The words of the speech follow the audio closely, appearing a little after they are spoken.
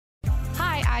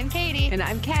I'm Katie. And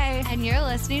I'm Kay. And you're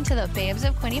listening to the Babes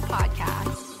of Quinte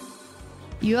Podcast.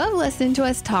 You have listened to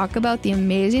us talk about the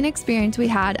amazing experience we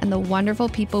had and the wonderful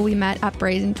people we met at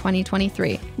Brazen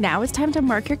 2023. Now it's time to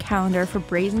mark your calendar for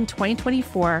Brazen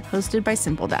 2024, hosted by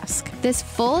Simple Desk. This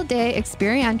full-day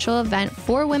experiential event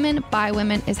for women by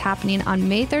women is happening on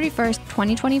May 31st,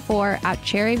 2024 at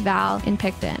Cherry Val in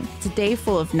Picton. It's a day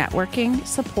full of networking,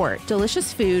 support,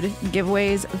 delicious food,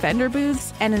 giveaways, vendor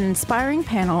booths, and an inspiring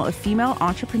panel of female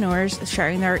entrepreneurs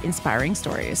sharing their inspiring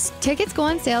stories. Tickets go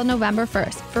on sale November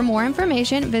 1st. For more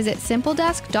information, visit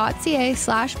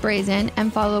simpledesk.ca/brazen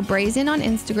and follow Brazen on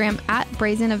Instagram at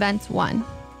brazenevents1.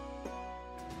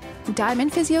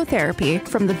 Diamond Physiotherapy,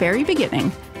 from the very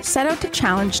beginning, set out to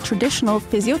challenge traditional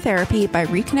physiotherapy by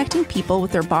reconnecting people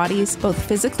with their bodies, both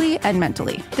physically and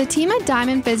mentally. The team at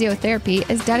Diamond Physiotherapy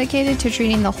is dedicated to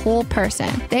treating the whole person.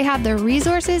 They have the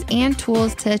resources and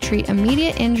tools to treat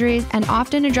immediate injuries and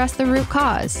often address the root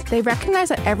cause. They recognize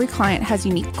that every client has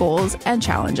unique goals and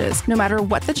challenges. No matter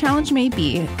what the challenge may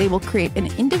be, they will create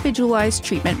an individualized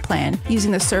treatment plan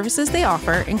using the services they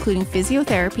offer, including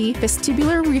physiotherapy,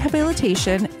 vestibular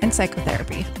rehabilitation, and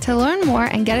psychotherapy. To learn more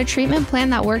and get a treatment plan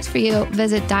that works for you,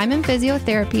 visit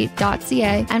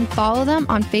diamondphysiotherapy.ca and follow them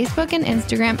on Facebook and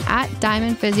Instagram at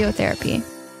Diamond Physiotherapy.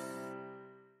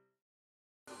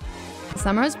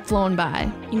 Summer's flown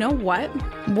by. You know what?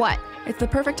 What? It's the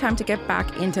perfect time to get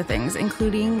back into things,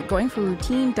 including going for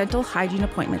routine dental hygiene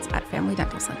appointments at Family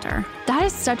Dental Center. That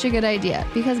is such a good idea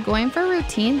because going for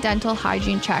routine dental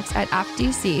hygiene checks at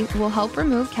FDC will help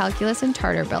remove calculus and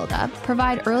tartar buildup,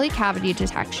 provide early cavity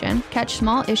detection, catch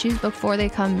small issues before they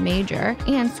become major,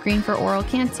 and screen for oral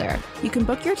cancer. You can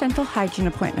book your dental hygiene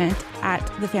appointment at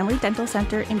the Family Dental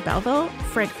Center in Belleville,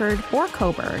 Fredford, or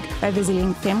Coburg by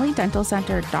visiting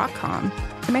FamilyDentalCenter.com.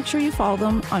 And make sure you follow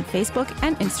them on Facebook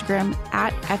and Instagram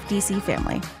at FDC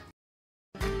Family.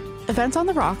 Events on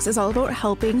the Rocks is all about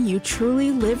helping you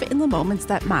truly live in the moments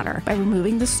that matter by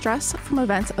removing the stress from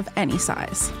events of any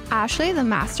size. Ashley, the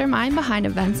mastermind behind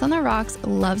Events on the Rocks,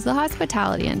 loves the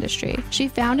hospitality industry. She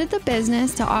founded the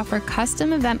business to offer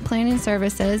custom event planning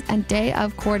services and day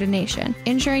of coordination,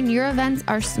 ensuring your events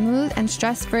are smooth and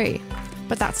stress-free.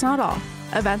 But that's not all.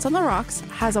 Events on the Rocks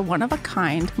has a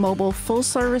one-of-a-kind mobile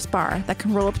full-service bar that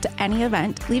can roll up to any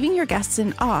event, leaving your guests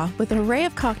in awe with an array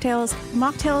of cocktails,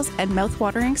 mocktails, and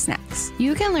mouth-watering snacks.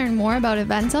 You can learn more about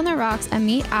Events on the Rocks and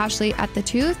meet Ashley at the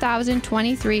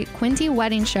 2023 Quinte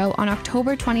Wedding Show on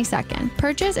October 22nd.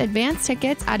 Purchase advance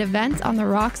tickets at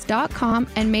eventsontherocks.com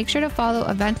and make sure to follow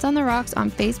Events on the Rocks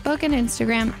on Facebook and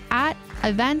Instagram at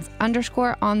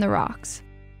events_on-the-rocks.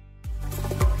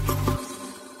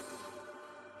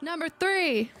 Number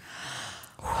 3.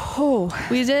 Oh,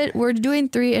 We're doing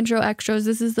 3 intro extras.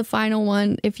 This is the final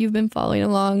one if you've been following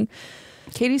along.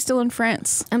 Katie's still in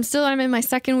France. I'm in my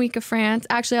second week of France.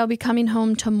 Actually, I'll be coming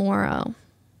home tomorrow.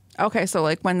 Okay, so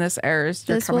like when this airs,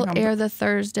 This will air the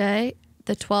Thursday,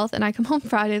 the 12th, and I come home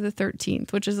Friday the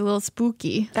 13th, which is a little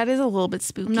spooky. That is a little bit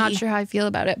spooky. I'm not sure how I feel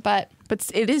about it, but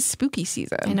it is spooky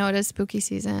season. I know it is spooky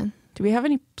season. Do we have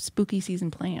any spooky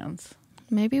season plans?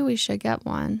 Maybe we should get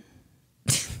one.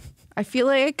 I feel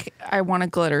like I want to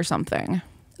glitter something.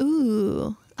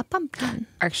 Ooh, a pumpkin.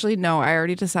 Actually, no, I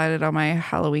already decided on my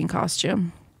Halloween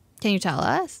costume. Can you tell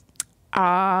us?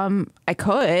 I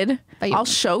could. I'll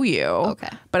show you. Okay.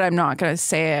 But I'm not going to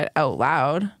say it out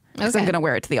loud because I'm going to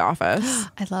wear it to the office.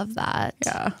 I love that.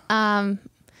 Yeah.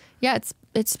 Yeah,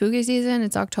 it's spooky season.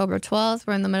 It's October 12th.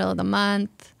 We're in the middle of the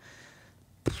month.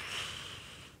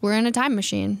 We're in a time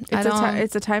machine.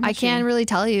 It's a time machine. I can't really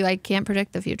tell you. I can't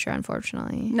predict the future,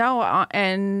 unfortunately. No,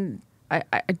 and I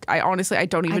honestly, I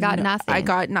don't even know. Nothing. I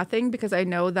got nothing because I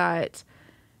know that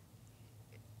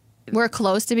we're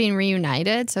close to being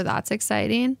reunited, so that's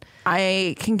exciting.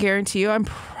 I can guarantee you I'm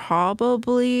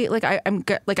probably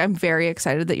I'm very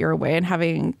excited that you're away and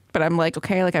having, but I'm like,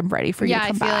 okay, like I'm ready for you to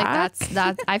come back. Yeah, I feel like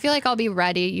that's I feel like I'll be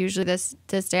ready. Usually this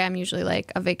day I'm usually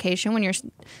like a vacation when you're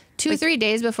 2-3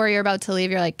 days before you're about to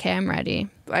leave, you're like, okay, I'm ready.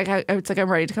 Like it's like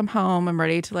I'm ready to come home. I'm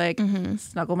ready to like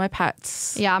snuggle my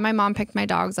pets. Yeah, my mom picked my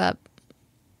dogs up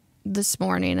this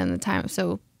morning and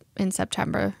in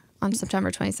September. On September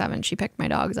 27th, she picked my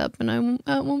dogs up, and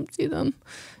I won't see them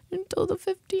until the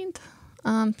 15th.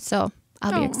 So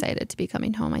I'll be excited to be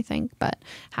coming home, I think, but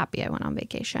happy I went on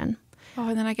vacation. Oh,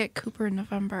 and then I get Cooper in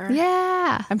November.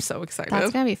 Yeah. I'm so excited.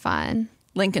 That's going to be fun.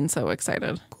 Lincoln's so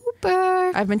excited.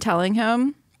 Cooper. I've been telling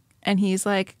him, and he's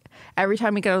like, every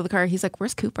time we get out of the car, he's like,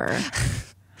 where's Cooper?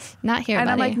 Not here, and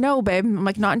buddy. I'm like, no, babe. I'm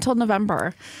like, not until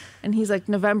November. And he's like,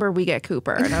 November, we get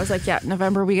Cooper. And I was like, yeah,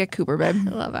 November, we get Cooper, babe.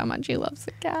 I love how much he loves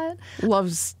the cat.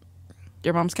 Loves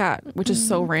your mom's cat, which is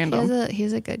so random.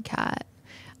 He's a good cat.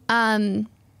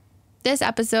 This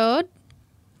episode,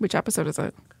 Which episode is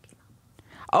it?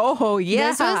 Oh, yeah.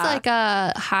 this was like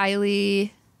a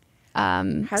highly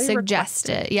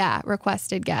suggested, requested.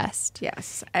 requested guest.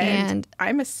 Yes. And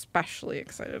I'm especially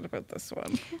excited about this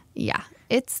one. Yeah,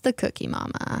 it's the Cookie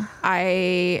Mama.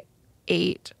 I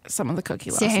ate some of the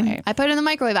cookie last night. I put it in the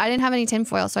microwave. I didn't have any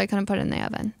tinfoil, so I couldn't put it in the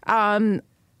oven.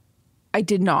 I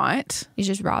did not. You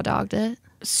just raw dogged it.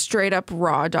 Straight up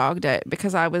raw dogged it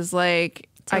because I was like,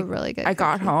 It's a really good I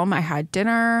got cookie. home, I had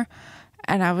dinner,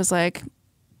 and I was like,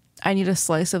 I need a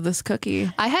slice of this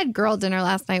cookie. I had girl dinner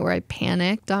last night where I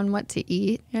panicked on what to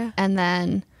eat. Yeah. And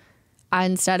then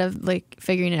instead of like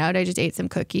figuring it out, I just ate some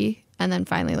cookie and then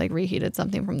finally like reheated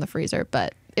something from the freezer.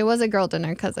 But it was a girl dinner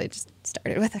because I just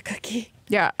started with a cookie.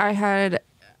 Yeah,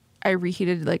 I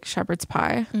reheated like shepherd's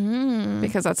pie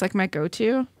because that's like my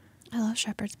go-to. I love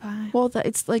shepherd's pie. Well,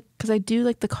 it's like, because I do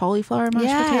like the cauliflower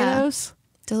mashed potatoes.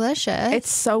 Delicious. It's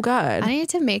so good. I need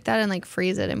to make that and like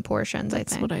freeze it in portions,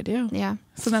 That's I think. what I do. Yeah.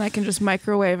 So then I can just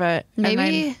microwave it.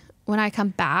 Maybe when I come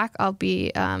back, I'll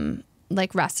be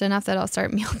like rested enough that I'll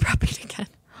start meal prepping again.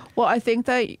 Well, I think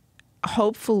that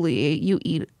hopefully you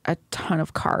eat a ton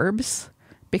of carbs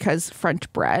because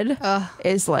French bread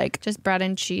is like... Just bread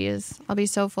and cheese. I'll be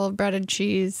so full of bread and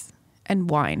cheese. And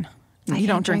wine. I You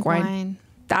don't can't drink wine.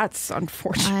 That's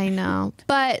unfortunate. I know.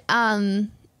 But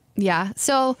yeah.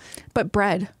 So... But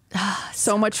bread.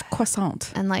 So much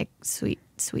croissant. And like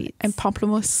sweets. And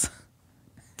pamplemousse.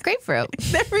 Grapefruit.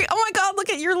 Oh my God, look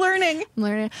at you're learning. I'm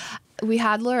learning. We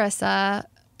had Larissa,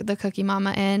 the Cookie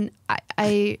Mama, in.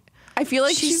 I feel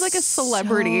like she's like a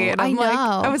celebrity. so- And I'm I like,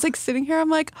 know. I was like sitting here, I'm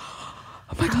like,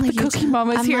 oh my God, like, the Cookie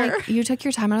Mama's I'm here. like, you took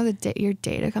your time out of your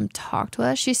day to come talk to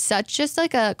us. She's such just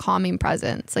like a calming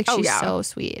presence. Like she's so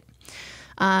sweet.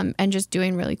 And just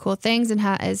doing really cool things and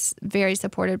is very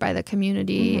supported by the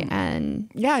community and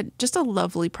Yeah, just a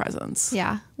lovely presence.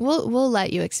 yeah, we'll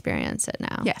let you experience it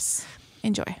now. Yes.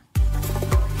 Enjoy.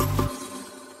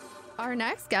 Our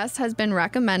next guest has been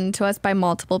recommended to us by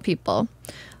multiple people.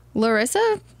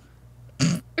 Larissa,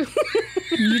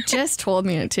 you just told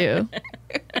me it too.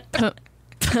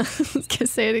 Can I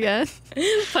say it again?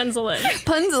 Punzalan.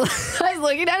 Punzalan. I was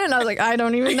looking at it and I was like, I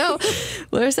don't even know.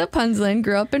 Larissa Punzalan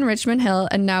grew up in Richmond Hill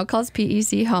and now calls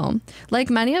PEC home. Like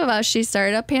many of us, she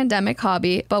started a pandemic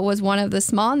hobby, but was one of the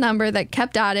small number that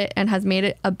kept at it and has made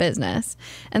it a business.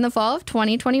 In the fall of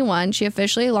 2021, she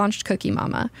officially launched Cookie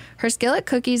Mama. Her skillet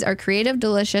cookies are creative,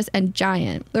 delicious, and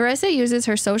giant. Larissa uses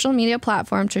her social media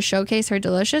platform to showcase her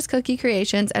delicious cookie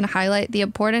creations and highlight the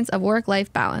importance of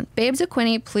work-life balance. Babes of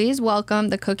Quinte, please welcome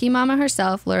the Cookie Mama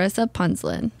herself, Larissa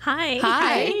Punzalan. Hi.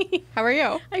 Hi. How are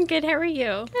you? I'm good. How are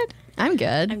you? Good. I'm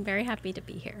good. I'm very happy to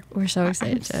be here. We're so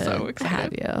excited I'm so to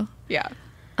excited. have you. Yeah.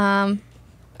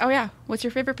 Oh yeah. What's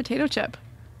your favorite potato chip?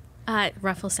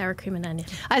 Ruffle sour cream and onion.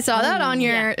 I saw that on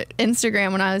your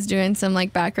Instagram when I was doing some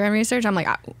like background research. I'm like,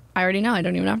 I already know. I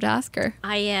don't even have to ask her.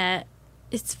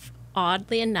 It's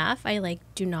oddly enough, I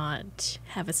do not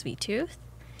have a sweet tooth.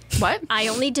 What? I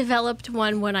only developed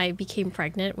one when I became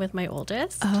pregnant with my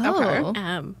oldest.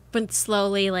 Oh. But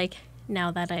slowly, now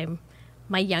that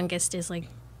my youngest is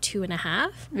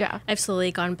 2.5. Yeah. I've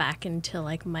slowly gone back into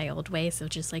my old ways of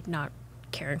just not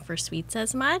caring for sweets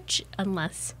as much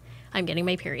unless I'm getting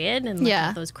my period and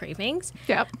have those cravings.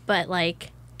 Yep. But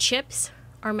chips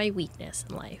are my weakness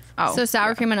in life. Oh. So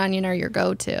sour cream and onion are your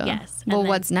go-to. Yes. Well, And then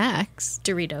what's next?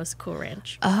 Doritos Cool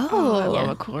Ranch. I Oh. love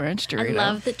a Cool Ranch Dorito. I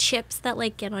love the chips that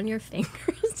get on your fingers.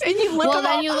 And you lick Well, them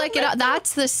then all. you lick it up.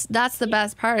 That's the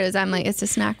best part is I'm like, it's a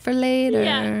snack for later.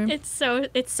 Yeah, it's so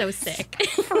sick.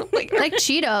 Like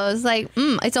Cheetos,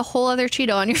 it's a whole other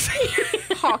Cheeto on your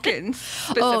finger. Hawkins.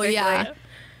 Oh, specifically. yeah.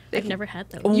 I've never had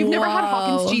those. You've never had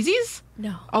Whoa. Hawkins Cheesies?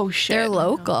 No. Oh shit. They're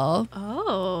local.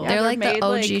 Oh. Yeah, They're like made, the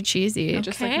OG cheesy.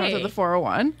 Just north of Okay. the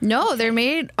 401. No, they're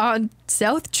made on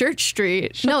South Church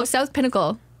Street. South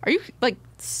Pinnacle. Are you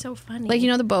So funny. Like,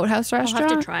 the Boathouse I'll restaurant?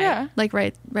 have to try Yeah. it. Like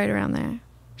right around there.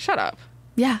 Shut up.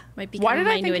 Yeah. Might be Why did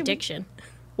I my new think it- addiction.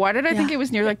 Why did I think Yeah. it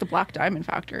was near the Black Diamond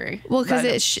Factory? Well, because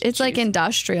That it's like cheese.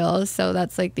 industrial, so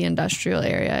that's like the industrial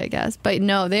area, I guess. But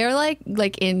no, they're like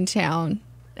in town,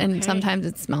 and Okay. sometimes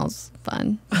it smells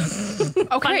fun.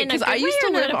 Okay, in a because I good used way to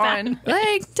or not live a bad on.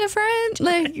 Like different,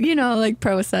 like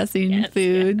processing Yes,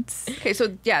 foods. Okay,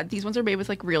 so yeah, these ones are made with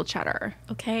real cheddar,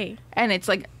 Okay. and it's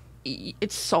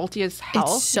it's salty as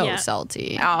hell. It's so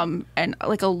salty. And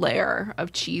like a layer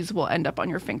of cheese will end up on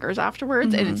your fingers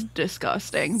afterwards, and it's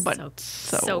disgusting, but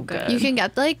so good. You can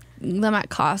get like them at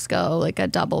Costco, like a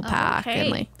double pack, and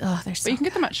like they're so. But you can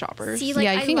get them at Shoppers. See, like,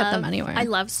 yeah, you can get them anywhere. I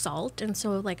love salt, and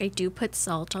so like I do put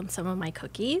salt on some of my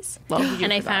cookies.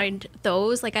 And I find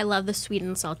those like I love the sweet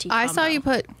and salty combo. I saw you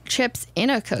put chips in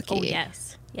a cookie. Oh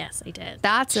yes, I did.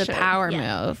 That's a power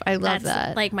move. I love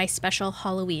that. Like my special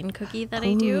Halloween cookie that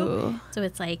I do. So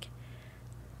it's like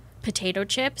potato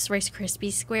chips, Rice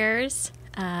Krispie squares,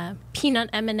 peanut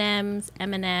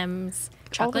M&Ms,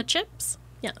 chocolate chips.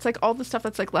 Yeah, it's like all the stuff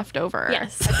that's like left over.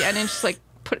 Yes, at the end, and just like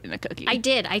put it in a cookie. I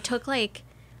did. I took like,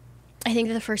 I think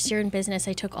the first year in business,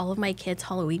 I took all of my kids'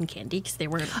 Halloween candy because they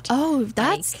weren't. Oh,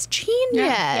 that's genius.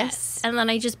 Yes, and then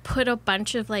I just put a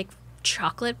bunch of like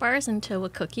chocolate bars into a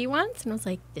cookie once, and I was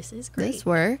like, "This is great. This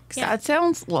works." Yeah. That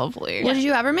sounds lovely. Well, did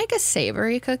you ever make a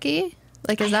savory cookie?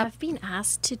 Like, I have been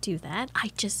asked to do that. I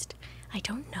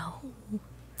don't know.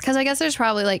 Because I guess there's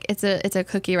probably like it's a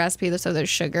cookie recipe, so there's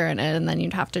sugar in it, and then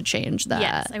you'd have to change that.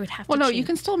 Yes, I would have to. Well, no, you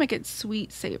can still make it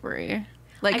sweet savory,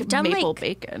 like I've done maple like,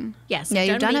 bacon. Yes, yeah, I've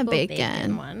you've done a maple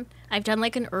bacon one. I've done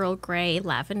like an Earl Grey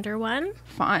lavender one,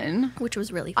 Fun. which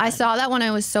was really fun. I saw that one. It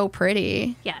was so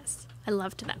pretty. Yes, I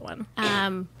loved that one.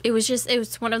 It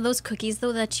was one of those cookies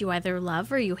though that you either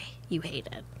love or you hate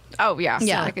it. Oh yeah,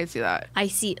 Yeah. I can see that. I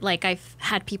see, like, I've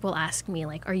had people ask me,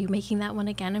 like, are you making that one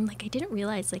again? I'm like, I didn't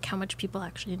realize, like, how much people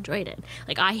actually enjoyed it.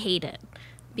 Like, I hate it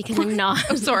because I'm not.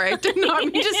 I'm sorry, I did not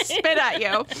mean to spit at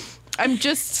you. I'm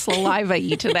just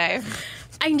saliva-y today.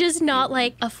 I'm just not,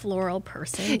 like, a floral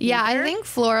person. Yeah, either. I think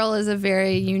floral is a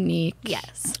very unique.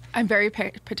 Yes. I'm very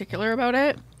particular about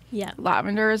it. Yeah.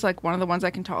 Lavender is like one of the ones I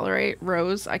can tolerate.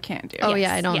 Rose, I can't do. Oh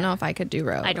yeah, I don't know if I could do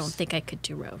rose. I don't think I could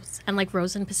do rose. And, like,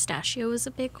 rose and pistachio is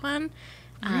a big one.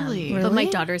 Really? But my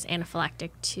Really? daughter's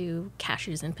anaphylactic to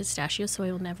cashews and pistachios, so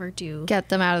I will never do. Get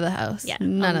them out of the house. Yeah,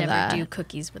 None I'll of never that. do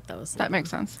cookies with those. That makes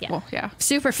sense. Yeah. Well, yeah.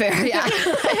 Super fair. Yeah.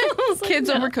 Kids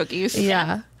over cookies.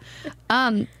 Yeah.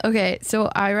 Okay, so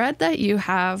I read that you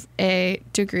have a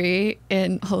degree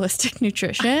in holistic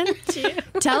nutrition.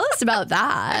 Tell us about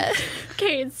that.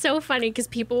 Okay, it's so funny because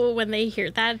people, when they hear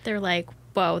that, they're like,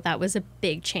 whoa, that was a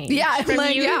big change. Yeah, From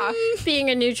like, you yeah. being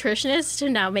a nutritionist to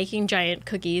now making giant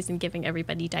cookies and giving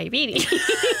everybody diabetes.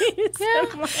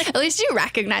 At least you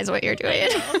recognize what you're doing.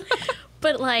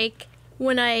 But like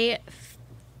when I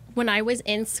was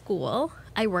in school,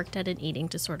 I worked at an eating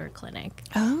disorder clinic.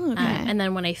 Oh, okay. And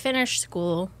then when I finished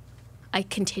school, I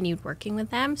continued working with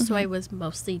them. So I was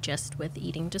mostly just with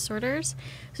eating disorders.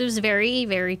 So it was very,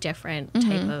 very different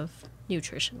type of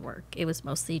nutrition work. It was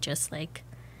mostly just like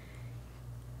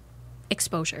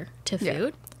exposure to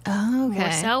food. Oh, okay.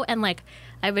 More so. And like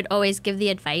I would always give the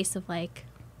advice of like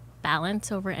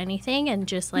balance over anything and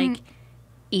just like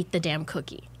eat the damn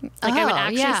cookie. Like I would Oh,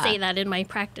 actually yeah. say that in my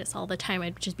practice all the time.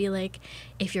 I'd just be like,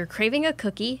 if you're craving a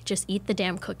cookie, just eat the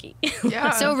damn cookie.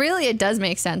 Yeah. So really, it does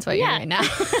make sense what you're Yeah. doing now.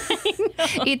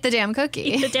 Eat the damn cookie.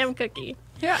 Eat the damn cookie.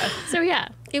 Yeah. So yeah,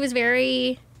 it was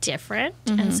very different.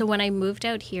 And so when I moved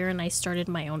out here and I started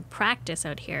my own practice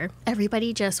out here,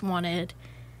 everybody just wanted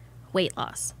weight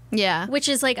loss, Yeah. which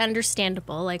is like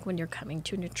understandable. Like when you're coming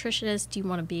to a nutritionist, you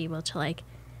want to be able to like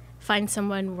find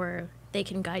someone where they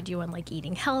can guide you on like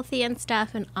eating healthy and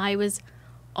stuff. And I was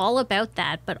all about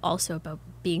that, but also about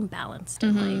being balanced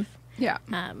in life. Yeah.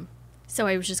 So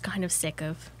I was just kind of sick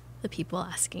of the people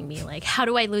asking me like, how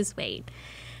do I lose weight?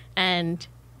 And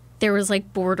there was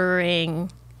like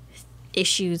bordering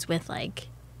issues with like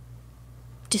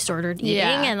disordered eating,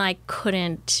 Yeah. and I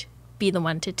couldn't be the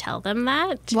one to tell them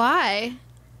that. Why?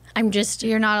 I'm just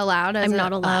You're not allowed. I'm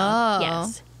not allowed. Oh.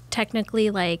 Yes. Technically,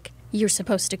 like you're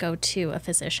supposed to go to a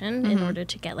physician in order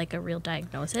to get like a real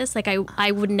diagnosis. Like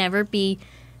I would never be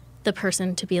the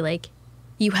person to be like,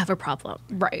 you have a problem.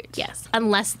 Right. Yes.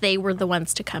 Unless they were the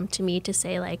ones to come to me to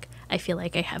say like, I feel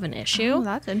like I have an issue. Oh,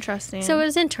 that's interesting. So it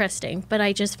was interesting, but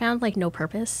I just found like no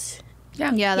purpose.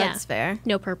 Yeah. yeah, that's fair.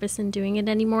 No purpose in doing it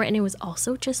anymore. And it was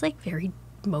also just like very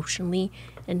emotionally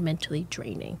and mentally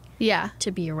draining Yeah.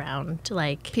 to be around.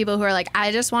 Like, People who are like,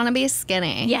 I just want to be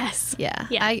skinny. yes. Yeah.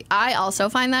 Yeah. I also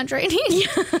find that draining.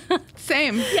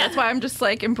 Same. That's why I'm just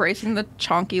like embracing the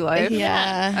chonky life.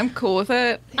 Yeah. I'm cool with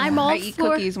it. I'm all I eat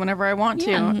for- cookies whenever I want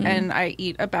to, and I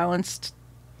eat a balanced.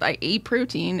 I eat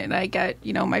protein and I get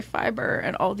my fiber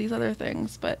and all these other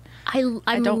things. But I'm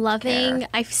don't loving, care.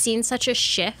 I've seen such a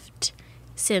shift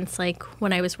since like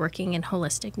when I was working in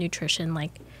holistic nutrition,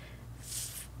 like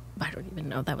I don't even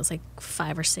know, that was like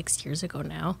 5 or 6 years ago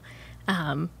now,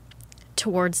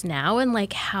 towards now, and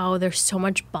like how there's so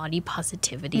much body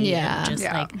positivity Yeah. and just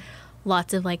Yeah. like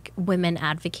lots of like women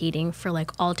advocating for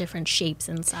like all different shapes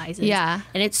and sizes. Yeah.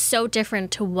 And it's so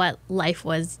different to what life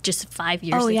was just 5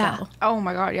 years ago. Oh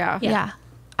my God, yeah. Yeah.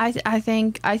 I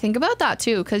think about that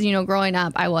too, because, you know, growing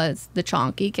up, I was the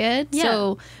chonky kid. Yeah.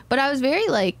 So, but I was very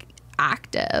like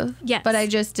active. Yes. But I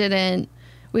just didn't.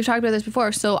 We've talked about this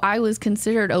before. So I was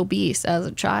considered obese as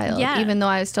a child, even though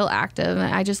I was still active.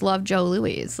 And I just loved Joe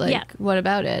Louis. Like, what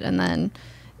about it? And then,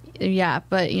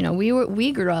 but you know,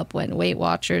 we grew up when Weight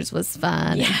Watchers was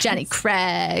fun. And Jenny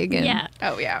Craig. And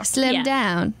Oh yeah. Slim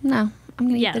down. No, I'm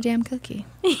gonna eat the damn cookie.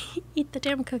 Eat the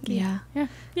damn cookie. Yeah.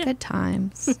 Good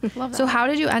times. Love that. So how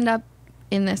did you end up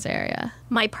in this area?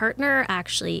 My partner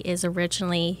actually is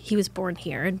originally, he was born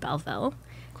here in Belleville.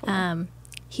 Cool.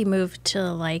 He moved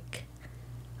to like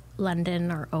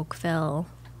London or Oakville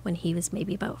when he was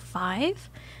maybe about 5,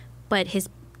 but his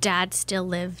dad still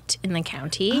lived in the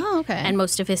county. Oh, okay. And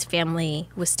most of his family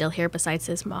was still here besides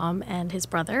his mom and his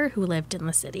brother who lived in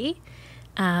the city.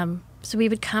 So we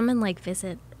would come and like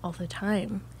visit all the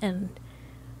time. And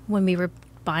when we were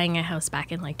buying a house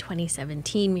back in like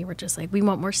 2017, we were just like, we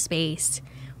want more space.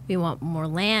 We want more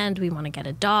land. We want to get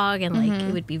a dog. And like,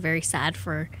 it would be very sad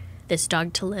for this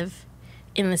dog to live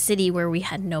in the city where we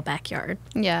had no backyard.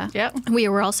 Yeah. Yep. We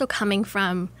were also coming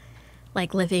from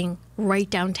like living right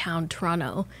downtown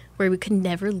Toronto where we could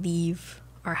never leave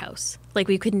our house. Like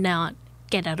we could not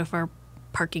get out of our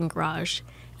parking garage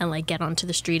and like get onto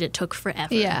the street. It took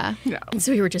forever. Yeah. And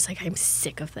so we were just like, I'm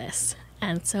sick of this.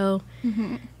 And so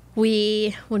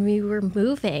when we were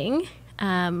moving,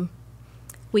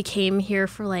 we came here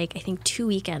for like, I think 2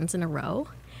 weekends in a row.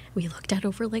 We looked at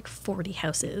over like 40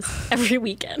 houses every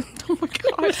weekend. Oh my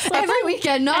God. Every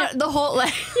weekend, not the whole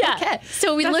like. Yeah. Okay.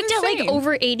 So we That's looked at like insane.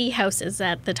 over 80 houses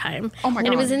at the time. Oh my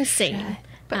And it was God. insane.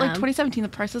 But like 2017, the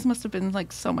prices must have been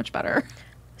like so much better.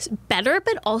 Better,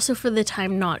 but also for the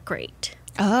time, not great.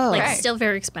 Oh. Like Okay. still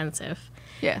very expensive.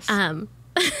 Yes. And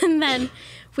then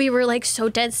we were like so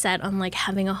dead set on like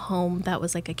having a home that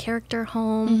was like a character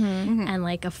home and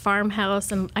like a farmhouse.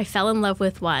 And I fell in love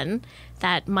with one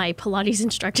that my Pilates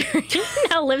instructor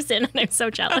now lives in, and I'm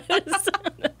so jealous.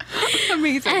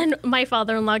 Amazing. And my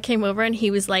father-in-law came over and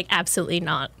he was like, absolutely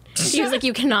not. He was like,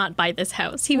 you cannot buy this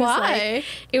house. He was Why? like,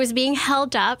 it was being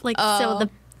held up. Like, so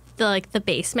the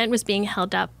basement was being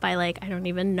held up by like, I don't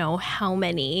even know how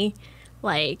many,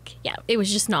 like, it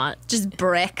was just not. Just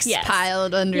bricks Yes.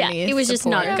 piled Yeah, underneath. it was just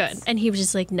not supports. good. And he was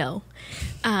just like, no.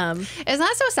 Isn't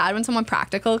that so sad when someone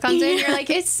practical comes in? You're like,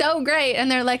 it's so great, and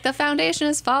they're like, the foundation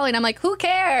is falling. I'm like, who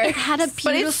cares? It had a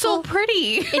beautiful. but it's so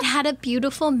pretty. It had a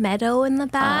beautiful meadow in the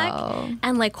back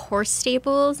and like horse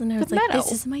stables, and I was like, meadow.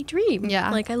 this is my dream.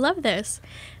 Yeah. Like I love this.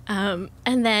 And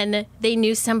then they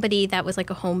knew somebody that was like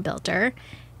a home builder.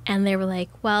 And they were like,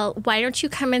 well, why don't you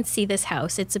come and see this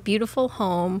house? It's a beautiful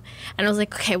home. And I was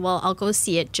like, okay, well, I'll go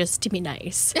see it just to be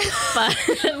nice. But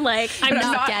like, I'm But I'm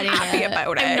not not getting happy it.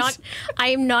 about it.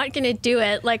 I'm not going to do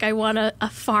it. Like, I want a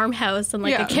farmhouse and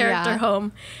like Yeah. a character Yeah.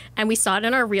 home. And we saw it,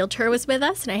 and our realtor was with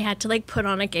us, and I had to like put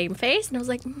on a game face. And I was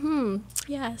like,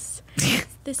 yes,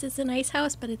 this is a nice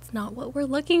house, but it's not what we're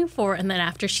looking for. And then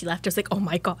after she left, I was like, oh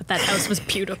my God, that house was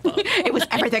beautiful. It was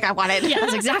everything I wanted.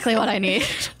 That's exactly what I need.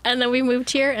 And then we moved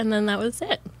here, and then that was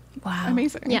it. Wow.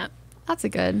 Amazing. Yeah. That's a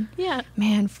good. Yeah.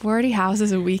 Man, 40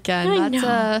 houses a weekend. I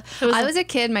That's know. I was a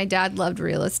kid. My dad loved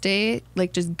real estate,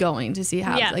 like just going to see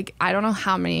houses. Yeah. Like, I don't know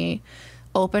how many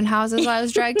open houses I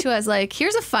was dragged to as like,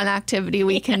 here's a fun activity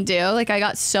we can do. Like, I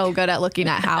got so good at looking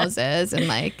at houses and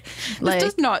like This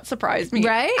does not surprise me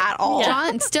right at all.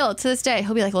 John still to this day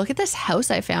he'll be like, look at this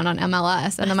house I found on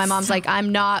MLS, and then my mom's like,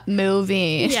 I'm not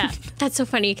moving. Yeah. That's so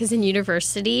funny because in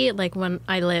university, like when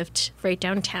I lived right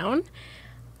downtown,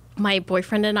 my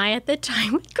boyfriend and I at the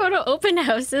time would go to open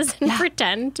houses and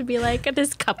pretend to be like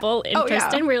this couple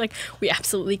interested. yeah. We're like, we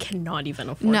absolutely cannot even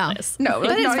afford No. this. No, But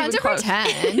like, it's not fun even to close.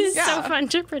 pretend. It's so Yeah. fun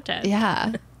to pretend.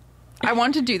 Yeah. I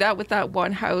want to do that with that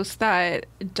one house that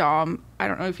I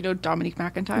don't know if you know Dominique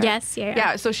McIntyre. Yes, yeah.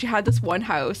 Yeah, so she had this one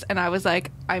house, and I was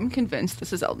like, I'm convinced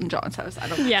this is Elton John's house. I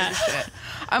don't give Yeah. a shit.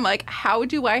 I'm like, how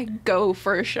do I go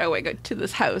for a showing to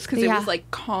this house? Because it Yeah. was like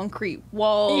concrete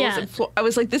walls. Yeah. And I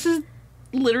was like, this is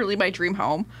literally my dream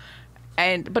home.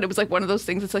 But it was like one of those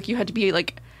things. It's like you had to be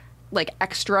like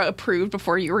extra approved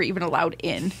before you were even allowed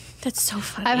in. That's so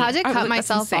funny. I've had to I was cut like, that's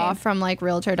myself insane. off from like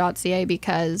realtor.ca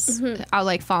because I'll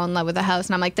like fall in love with a house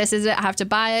and I'm like, this is it. I have to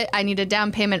buy it. I need a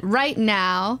down payment right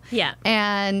now. Yeah.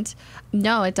 And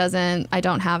no, it doesn't. I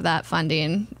don't have that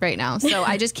funding right now. So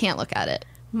I just can't look at it.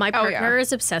 My Oh, yeah. partner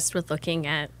is obsessed with looking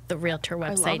at the realtor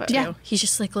website it. too. Yeah. He's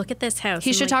just like, look at this house. He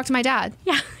I'm should like, talk to my dad.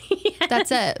 Yeah.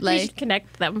 That's it. We Like, should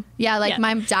connect them. yeah, like Yeah.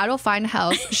 my dad will find a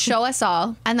house, show us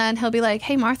all, and then he'll be like,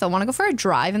 "Hey, Martha, want to go for a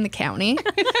drive in the county?"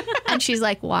 And she's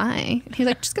like, "Why?" He's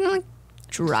like, "Just gonna like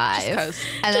drive." 'cause.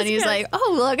 And then he's like,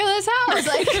 "Oh, look at this house!"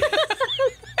 Like,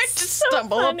 I just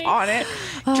stumble funny. upon it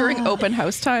during open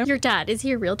house time. Your dad, is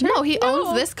he a realtor? no, he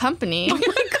owns this company.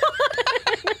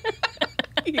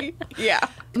 Yeah.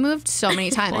 Moved so many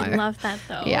times. I love that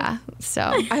though. Yeah, so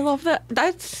I love that.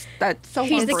 That's so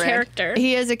He's the on brand. character.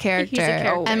 he is a character.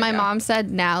 character. And my Yeah. mom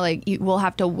said now, like, we'll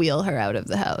have to wheel her out of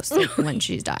the house like, when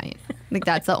she's dying. Like,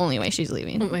 that's the only way she's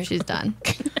leaving. She's done.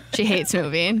 She hates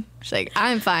moving. She's like,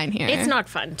 I'm fine here. It's not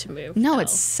fun to move. No, though. it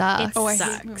sucks. Oh, I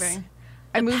Sucks. hate moving.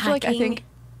 I moved like, I packing. think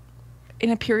in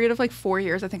a period of like 4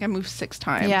 years, I think I moved 6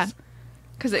 times. Yeah.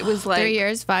 Because it was like 3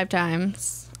 years, 5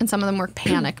 times. And some of them were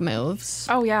panic moves.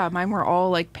 Oh yeah, mine were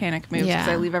all like panic moves because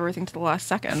Yeah. I leave everything to the last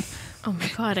second. Oh my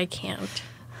god, I can't.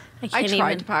 I can't tried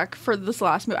even. to pack for this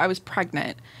last move. I was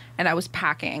pregnant and I was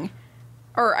packing,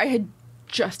 or I had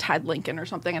just had Lincoln or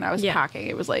something, and I was Yeah. packing.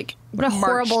 It was like What a March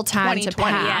horrible time to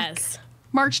 2020. pack. Yes.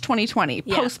 March 2020,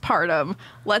 Yeah. postpartum.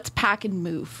 Let's pack and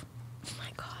move. Oh my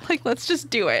god. Like, let's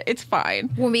just do it. It's fine.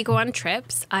 When we go on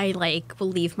trips, I like will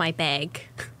leave my bag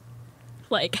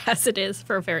like as it is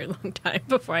for a very long time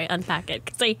before I unpack it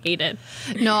because I hate it.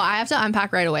 No, I have to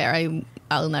unpack right away or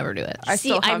I'll never do it. I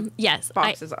still have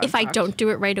boxes if I unpacked. don't do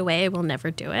it right away, I will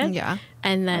never do it. Yeah.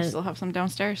 And I then still have some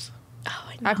downstairs. oh,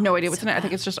 I have no idea what's so in it. I think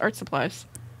bad. it's just art supplies,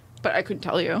 but I couldn't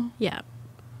tell you. Yeah.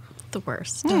 The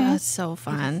worst. Oh, that's so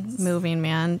fun. Moving,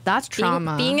 man. That's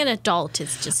trauma. Being an adult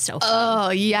is just so fun. Oh,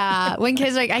 yeah. When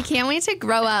kids are like, I can't wait to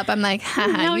grow up. I'm like, haha,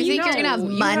 No, you think you're going to have You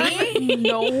money? have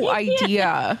no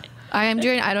idea. I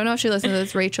don't know if she listens to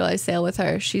this, Rachel, I sail with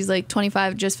her. She's like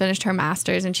 25, just finished her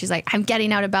master's, and she's like, I'm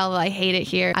getting out of Belleville. I hate it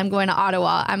here. I'm going to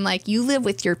Ottawa. I'm like, you live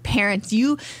with your parents.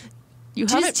 You You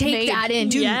have just it take made. that in.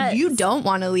 Dude, Yes. you don't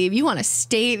want to leave. You want to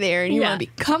stay there, and you Yeah. want to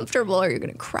be comfortable, or you're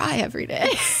going to cry every day.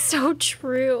 So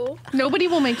true. Nobody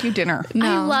will make you dinner. No.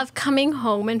 I love coming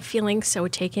home and feeling so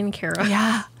taken care of.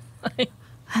 Yeah.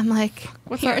 I'm like,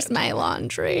 What's here's that? my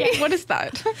laundry. What is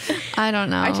that? I don't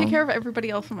know. I take care of everybody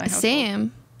else in my house.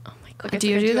 Same. Oh my god. Like, I Do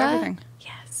you think I do that? everything.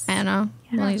 Yes. I know.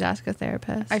 We'll need to ask a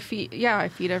therapist. I feed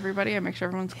everybody. I make sure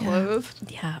everyone's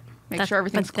clothed. Yeah. Make sure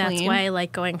everything's but That's clean. why I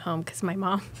like going home because my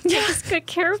mom takes good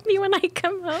care of me when I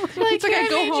come home. It's like I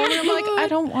go home and I'm like, I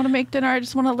don't want to make dinner. I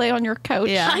just want to lay on your couch.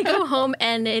 Yeah. I go home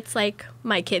and it's like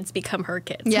my kids become her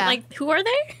kids. Yeah. I'm like, who are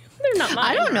they? They're not mine.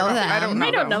 I don't know them. I don't know.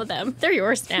 I don't know them. They're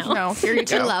yours now. No, here you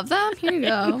Do you go. love them? Here you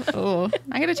go. Oh.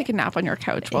 I'm going to take a nap on your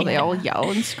couch while they all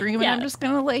yell and scream, and Yeah. I'm just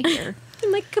going to lay here.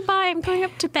 I'm like, goodbye. I'm going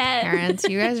up to bed. Parents,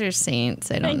 you guys are saints.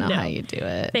 I don't know know. how you do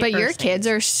it. They But are your saints. kids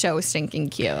are so stinking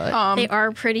cute. They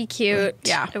are pretty cute.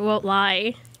 Yeah. I won't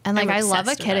lie. and like, I'm I love a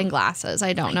obsessed with kid in them. glasses.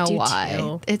 I don't know do why.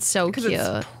 too. It's so Because cute.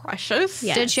 it's precious.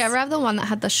 Yeah. Did she ever have the one that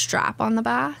had the strap on the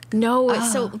back? No,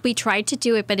 so we tried to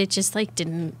do it, but it just like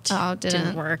didn't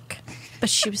didn't. work. But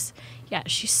she was, yeah,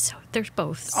 she's so. They're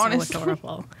both so Honestly,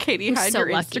 adorable. Katie I'm had so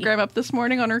your lucky. Instagram up this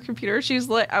morning on her computer. She's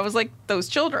like, I was like, those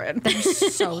children.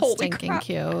 So Holy stinking crap.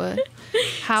 cute.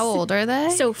 How old are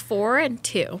they? So 4 and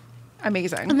 2,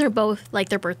 Amazing. and they're both like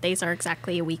their birthdays are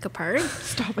exactly a week apart.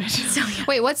 Stop it.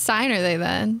 Wait, what sign are they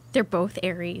then? They're both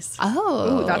Aries.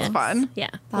 Oh. Ooh, that's fun. Yeah,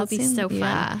 that'll be seems- so fun.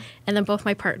 yeah. And then both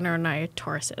my partner and I are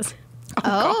Tauruses.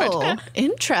 Oh,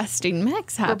 interesting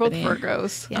mix We're both happening.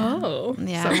 Virgos. Yeah. Oh,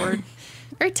 Yeah. So we're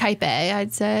Or type A,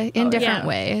 I'd say, in different yeah.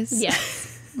 ways.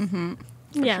 yes.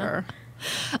 Yeah. sure.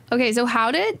 Okay, so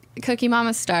how did Cookie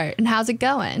Mama start and how's it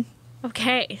going?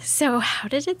 Okay, so how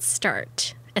did it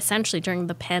start? Essentially, during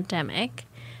the pandemic,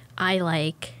 I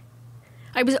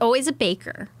was always a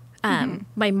baker.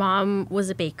 My mom was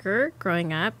a baker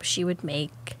growing up. She would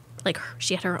make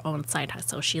she had her own side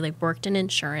hustle. She worked in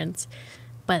insurance,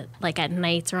 but at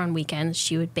nights or on weekends,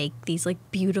 she would bake these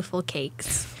beautiful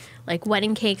cakes, like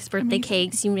wedding cakes, birthday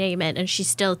cakes, you name it. And she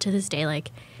still to this day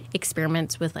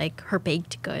experiments with her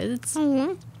baked goods.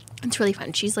 Mm-hmm. It's really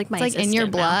fun. She's my It's assistant in your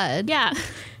now. blood. Yeah.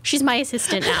 She's my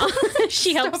assistant now.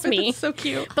 She helps me. It's so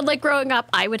cute. But growing up,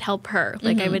 I would help her.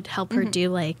 I would help her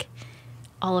do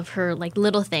all of her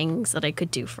little things that I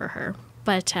could do for her.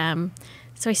 But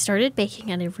so I started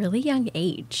baking at a really young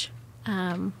age.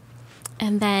 And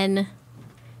then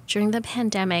during the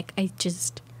pandemic,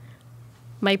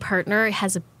 my partner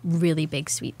has a really big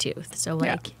sweet tooth. So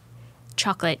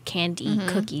chocolate, candy,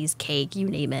 cookies, cake, you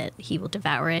name it, he will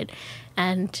devour it.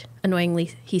 And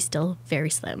annoyingly, he's still very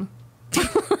slim.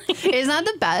 Isn't that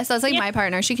the best? That's my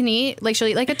partner. She can eat, she'll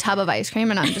eat a tub of ice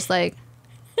cream and I'm just like,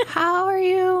 how are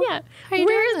you? Yeah. How are you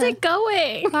Where is doing? it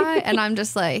going? Hi. And I'm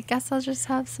just like, guess I'll just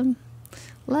have some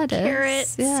lettuce.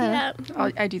 carrots. Yeah.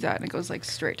 I do that and it goes like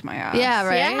straight to my ass. Yeah,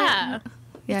 right? Yeah.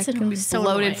 Yeah, It's it can be so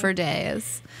bloated annoying. for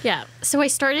days. Yeah. So I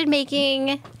started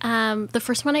making, the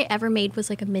first one I ever made was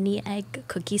like a mini egg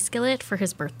cookie skillet for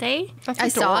his birthday. That's I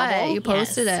saw it. adorable. You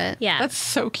posted Yes. it. Yeah. That's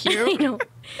so I cute. know.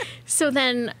 So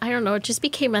then, I don't know, it just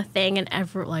became a thing. And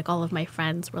like all of my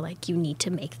friends were like, you need to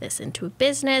make this into a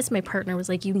business. My partner was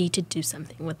like, you need to do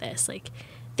something with this. Like,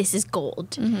 this is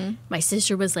gold. My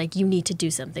sister was like, you need to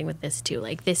do something with this too.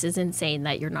 Like, this is insane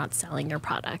that you're not selling your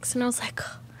products. And I was like,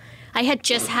 I had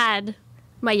just had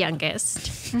my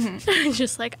youngest. I was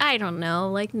just like, I don't know,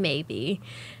 like maybe.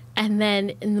 And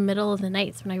then in the middle of the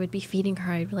nights when I would be feeding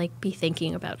her, I'd like be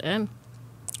thinking about it.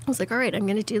 I was like, all right, I'm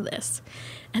going to do this.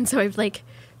 And so I'd like,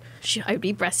 I'd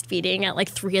be breastfeeding at like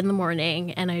 3 a.m.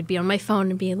 and I'd be on my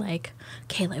phone and be like,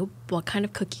 okay, like what kind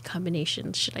of cookie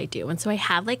combinations should I do? And so I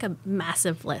have like a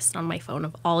massive list on my phone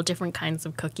of all different kinds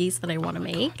of cookies that I want to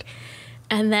make.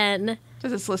 And then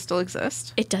Does this list still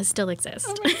exist? it does still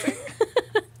exist. I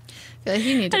feel like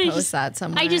you need to And post that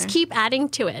somewhere. I just keep adding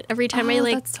to it. Every time I Oh,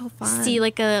 like that's so fun. see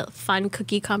like a fun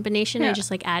cookie combination, I Yeah.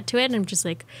 just like add to it. And I'm just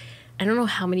like, I don't know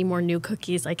how many more new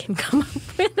cookies I can come up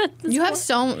with. At this You have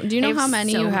point. do you know have how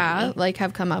many so you many. have, like,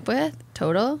 have come up with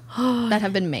total that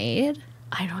have been made?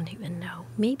 I don't even know.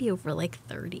 Maybe over like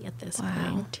 30 at this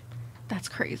point. That's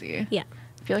crazy. Yeah.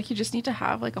 I feel like you just need to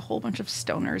have like a whole bunch of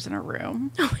stoners in a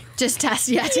room. Just taste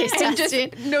And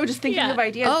testing. just thinking Yeah. of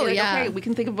ideas. Oh, Be like, yeah. Okay, we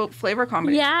can think about flavor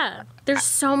combinations. Yeah. There's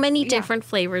so many different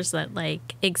flavors that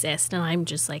like exist. And I'm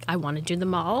just like, I want to do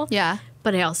them all. Yeah.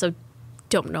 But I also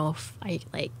don't know if I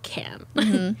like can.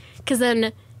 Because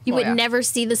then you would yeah. never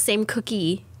see the same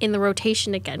cookie in the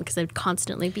rotation again because I'd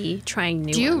constantly be trying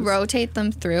new Do you ones. rotate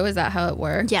them through? Is that how it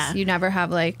works? Yeah. You never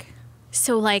have like.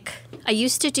 So like I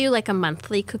used to do like a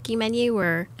monthly cookie menu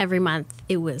where every month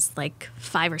it was like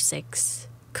 5 or 6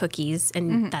 cookies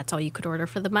and that's all you could order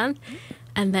for the month.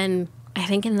 And then I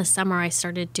think in the summer I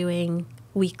started doing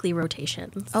weekly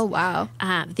rotations. Oh wow.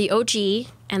 The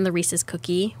OG and the Reese's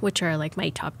cookie, which are like my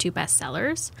top 2 best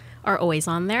sellers, are always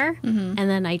on there. And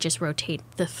then I just rotate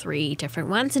the 3 different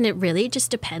ones and it really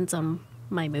just depends on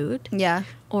my mood Yeah.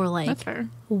 or like That's fair.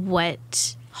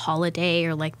 what holiday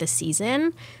or like the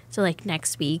season. So like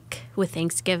next week with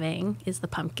Thanksgiving is the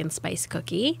pumpkin spice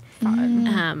cookie.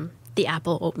 The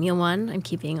apple oatmeal one I'm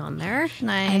keeping on there.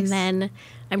 Nice. And then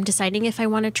I'm deciding if I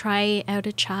want to try out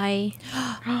a chai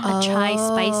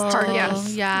spiced Hard cookie.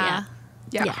 yes. Yeah.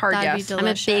 Yeah, Yeah, hard that'd be yes. I'm a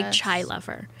big Delicious. chai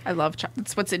lover. I love chai.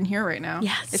 That's what's in here right now.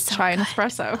 Yeah, it's so chai and good.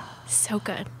 espresso. So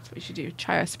good. That's what we should do.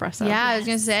 Chai espresso. Yeah, I was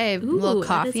gonna say a little Ooh, that is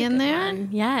coffee a in good there. one.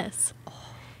 Yes.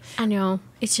 I know.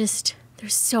 It's just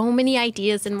there's so many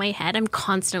ideas in my head. I'm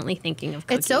constantly thinking of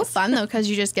cookies. It's so fun though because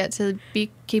you just get to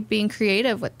keep being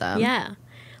creative with them. Yeah.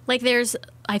 Like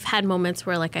I've had moments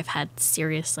where like I've had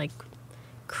serious like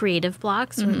creative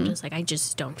blocks where I'm just like I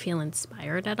just don't feel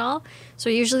inspired at all. So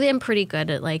usually I'm pretty good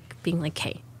at like being like,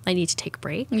 hey, I need to take a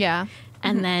break. Yeah.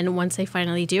 And then once I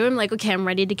finally do, I'm like, okay, I'm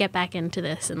ready to get back into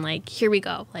this and like here we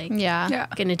go. Like Yeah. Yeah.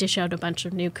 gonna dish out a bunch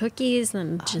of new cookies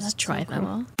and just try them.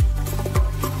 Cool.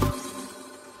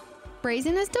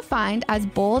 Brazen is defined as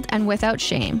bold and without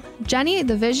shame. Jenny,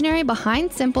 the visionary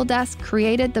behind Simple Desk,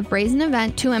 created the Brazen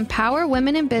event to empower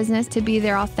women in business to be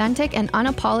their authentic and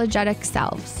unapologetic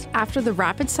selves. After the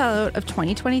rapid sellout of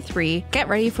 2023, get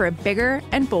ready for a bigger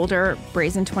and bolder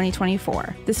Brazen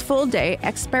 2024. This full-day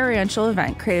experiential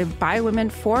event created by women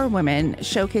for women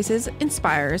showcases,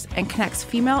 inspires, and connects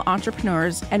female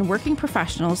entrepreneurs and working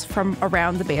professionals from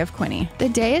around the Bay of Quinte. The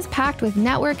day is packed with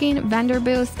networking, vendor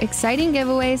booths, exciting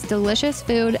giveaways, delicious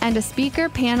food, and a speaker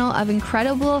panel of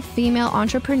incredible female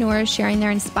entrepreneurs sharing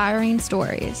their inspiring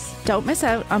stories. Don't miss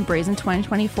out on Brazen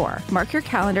 2024. Mark your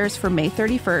calendars for May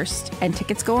 31st, and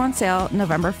tickets go on sale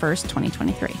November 1st,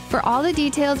 2023. For all the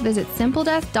details, visit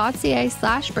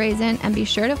simpledesk.ca/brazen and be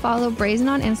sure to follow Brazen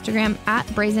on Instagram at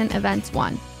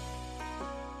BrazenEvents1.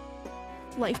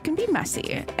 Life can be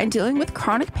messy, and dealing with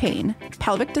chronic pain,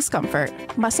 pelvic discomfort,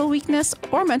 muscle weakness,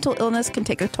 or mental illness can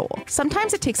take a toll.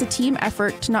 Sometimes it takes a team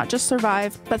effort to not just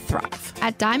survive, but thrive.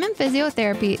 At Diamond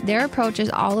Physiotherapy, their approach is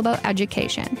all about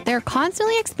education. They're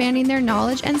constantly expanding their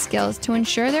knowledge and skills to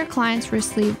ensure their clients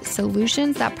receive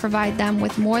solutions that provide them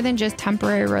with more than just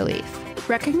temporary relief.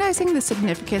 Recognizing the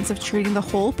significance of treating the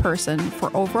whole person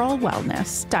for overall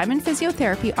wellness, Diamond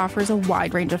Physiotherapy offers a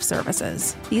wide range of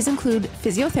services. These include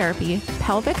physiotherapy,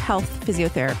 pelvic health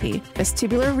physiotherapy,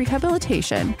 vestibular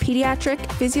rehabilitation, pediatric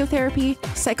physiotherapy,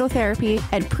 psychotherapy,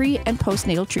 and pre- and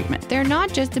postnatal treatment. They're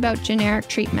not just about generic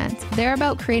treatments. They're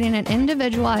about creating an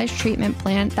individualized treatment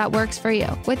plan that works for you.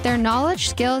 With their knowledge,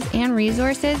 skills, and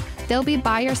resources, they'll be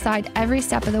by your side every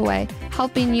step of the way,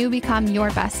 helping you become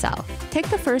your best self. Take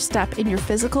the first step in your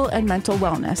physical and mental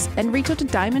wellness and reach out to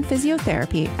Diamond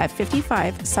Physiotherapy at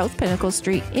 55 South Pinnacle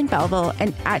Street in Belleville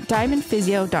and at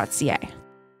diamondphysio.ca.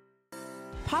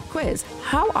 Pop quiz.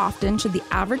 How often should the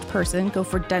average person go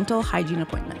for dental hygiene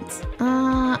appointments?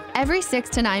 Every 6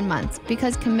 to 9 months,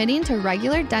 because committing to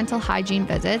regular dental hygiene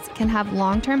visits can have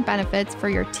long-term benefits for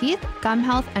your teeth, gum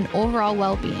health, and overall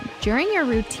well-being. During your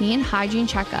routine hygiene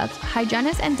checkups,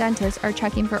 hygienists and dentists are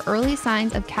checking for early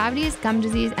signs of cavities, gum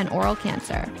disease, and oral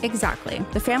cancer. Exactly.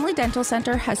 The Family Dental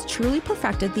Center has truly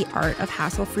perfected the art of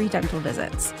hassle-free dental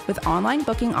visits. With online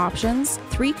booking options,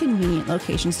 3 convenient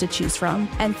locations to choose from,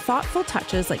 and thoughtful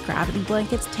touches like gravity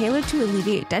blankets tailored to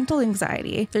alleviate dental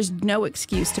anxiety, there's no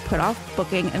excuse to put off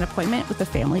booking an appointment with the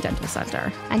Family Dental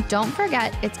Center. And don't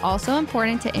forget, it's also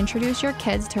important to introduce your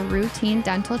kids to routine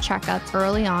dental checkups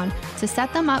early on to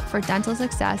set them up for dental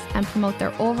success and promote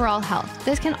their overall health.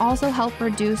 This can also help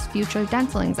reduce future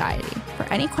dental anxiety. For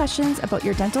any questions about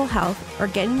your dental health or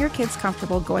getting your kids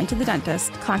comfortable going to the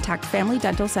dentist, contact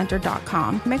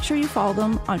FamilyDentalCenter.com. Make sure you follow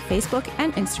them on Facebook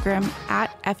and Instagram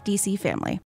at FDC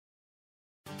Family.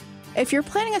 If you're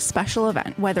planning a special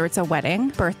event, whether it's a wedding,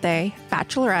 birthday,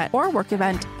 bachelorette, or work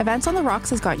event, Events on the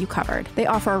Rocks has got you covered. They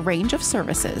offer a range of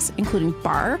services, including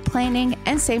bar, planning,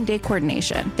 and same-day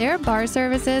coordination. Their bar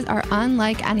services are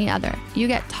unlike any other. You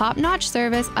get top-notch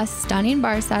service, a stunning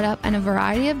bar setup, and a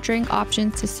variety of drink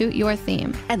options to suit your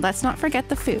theme. And let's not forget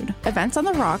the food. Events on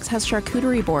the Rocks has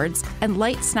charcuterie boards and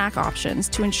light snack options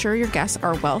to ensure your guests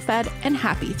are well-fed and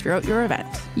happy throughout your event.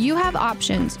 You have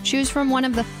options. Choose from one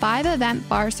of the 5 event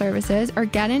bar services or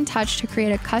get in touch to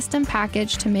create a custom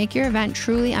package to make your event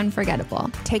truly unforgettable.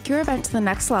 Take your event to the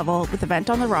next level with Event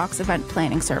on the Rocks event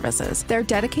planning services. Their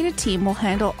dedicated team will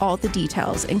handle all the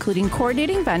details, including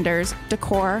coordinating vendors,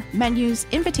 decor, menus,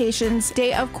 invitations,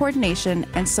 day of coordination,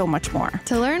 and so much more.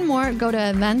 To learn more, go to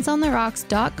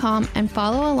eventsontherocks.com and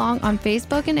follow along on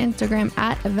Facebook and Instagram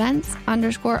at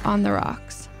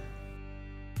events_on-the-rocks.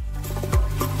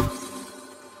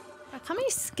 How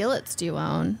many skillets do you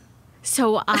own?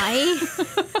 So I've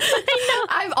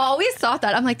always thought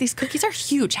that. I'm like, these cookies are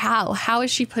huge. How is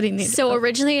she putting these? So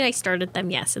originally I started them,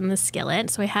 yes, in the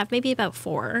skillet. So I have maybe about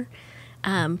 4,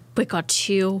 but got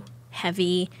too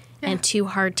heavy and too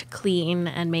hard to clean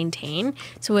and maintain.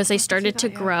 So as I started to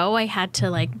grow, I had to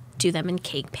like do them in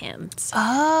cake pans.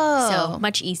 Oh. So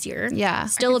much easier. Yeah.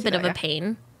 Still a bit of a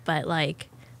pain, but like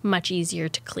much easier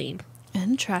to clean.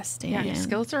 Interesting. Yeah,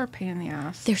 skillets are a pain in the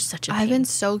ass. They're such a pain. I've been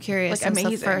so curious since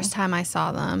the first time I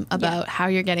saw them about how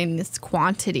you're getting this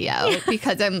quantity out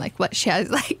because I'm like, what? She has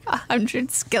like 100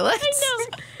 skillets. I know.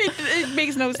 It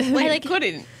makes no sense. Like, I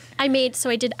couldn't. I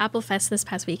did Apple Fest this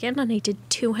past weekend and I did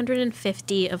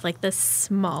 250 of like the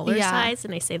smaller size.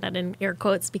 And I say that in air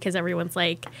quotes because everyone's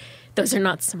like, those are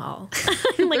not small.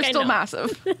 They're still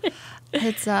massive.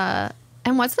 It's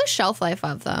and what's the shelf life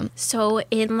of them? So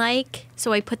I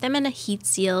put them in a heat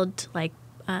sealed like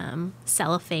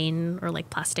cellophane or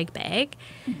like plastic bag,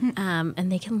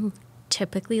 and they can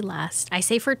typically last. I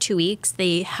say for 2 weeks.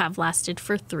 They have lasted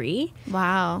for 3.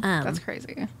 Wow, that's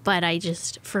crazy. But I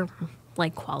just for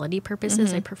like quality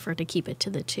purposes, I prefer to keep it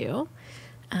to the 2.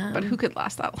 But who could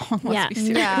last that long? Let's be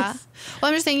serious. Yeah.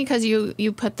 Well, I'm just thinking because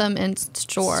you put them in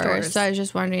stores, so I was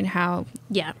just wondering how.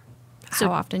 Yeah.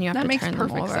 How often you have to turn them over.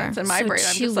 That makes perfect sense. In my brain,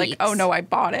 I'm 2 just like, weeks. oh no, I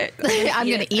bought it. I'm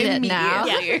going to eat it now.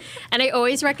 Yeah. And I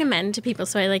always recommend to people,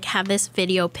 so I like have this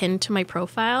video pinned to my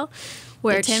profile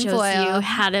where it shows you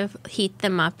how to heat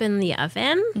them up in the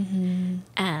oven.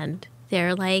 And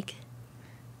they're like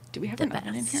do we have the an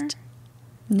oven in here?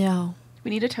 No.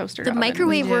 We need a toaster. The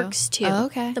microwave works too. Oh,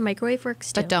 okay. The microwave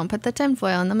works too. But don't put the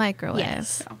tinfoil in the microwave.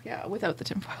 Yes. Oh, yeah, without the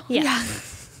tinfoil. Yeah.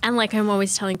 And like I'm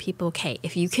always telling people, okay,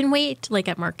 if you can wait, like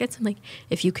at markets, I'm like,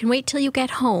 if you can wait till you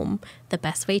get home, the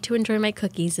best way to enjoy my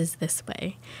cookies is this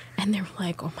way. And they're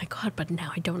like, oh my God, but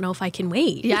now I don't know if I can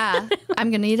wait. Yeah. I'm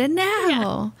going to eat it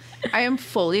now. Yeah. I am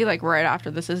fully like right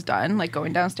after this is done, like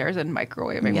going downstairs and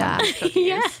microwaving one of these cookies.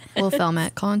 Yeah. We'll film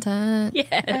it. Content.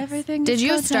 Yes. Everything. Did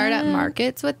you start at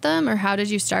markets with them or how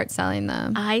did you start selling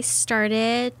them? I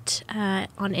started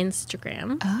on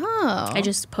Instagram. Oh. I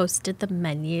just posted the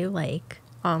menu like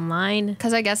online.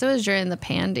 Because I guess it was during the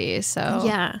pandy, so.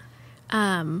 Yeah.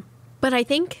 But I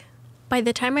think by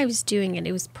the time I was doing it,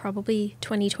 it was probably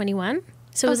 2021.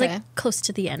 So it was like close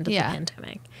to the end of the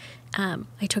pandemic.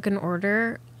 I took an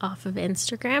order off of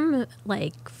Instagram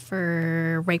like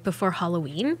for right before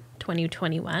Halloween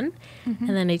 2021. And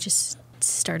then I just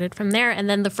started from there. And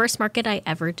then the first market I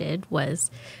ever did was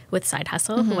with Side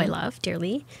Hustle, who I love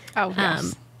dearly. Oh,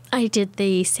 yes. I did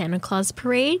the Santa Claus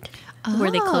parade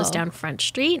where they closed down Front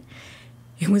Street.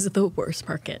 it was the worst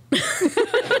market.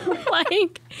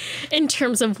 Like, in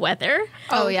terms of weather.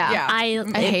 Oh, yeah. yeah.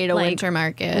 I hate a winter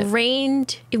market.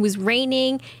 Rained. It was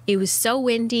raining. It was so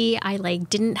windy. I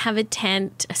didn't have a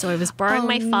tent, so I was borrowing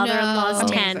my father-in-law's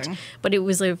tent. Amazing. But it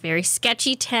was a very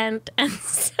sketchy tent, and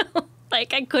so I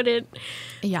couldn't.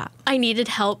 Yeah. I needed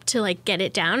help to get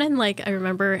it down, and I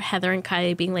remember Heather and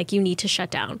Kylie being like, "You need to shut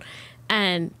down,"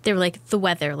 and they were like, "The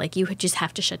weather, you just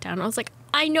have to shut down." I was like,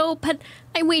 "I know, but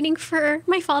I'm waiting for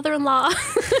my father-in-law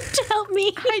to help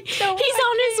me. He's on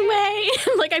his way."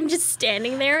 I'm just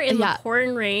standing there in the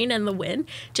pouring rain and the wind,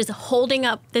 just holding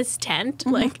up this tent,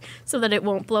 so that it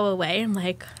won't blow away. I'm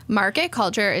like, market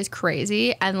culture is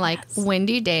crazy, and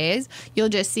windy days, you'll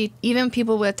just see even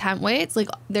people with tent weights.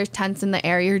 There's tents in the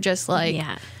air. You're just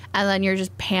and then you're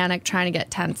just panicked trying to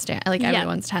get tents down.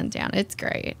 Everyone's tent down. It's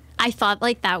great. I thought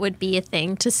that would be a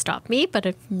thing to stop me, but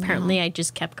apparently I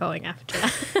just kept going after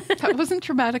that. That wasn't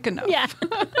traumatic enough. Yeah.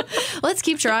 Let's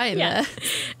keep trying this.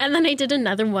 And then I did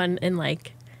another one in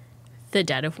the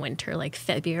dead of winter,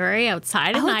 February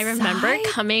outside. And I remember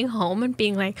coming home and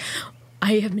being like,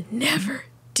 I am never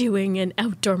doing an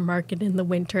outdoor market in the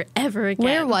winter ever again.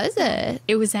 Where was it?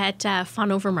 It was at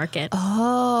Fanover Market.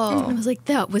 Oh. I was like,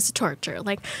 that was torture.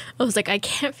 I was like, I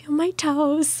can't feel my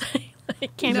toes. I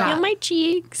can't feel my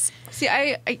cheeks. See,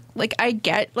 I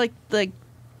get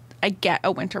I get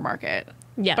a winter market.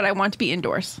 Yeah. But I want to be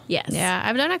indoors. Yes. Yeah,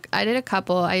 I did a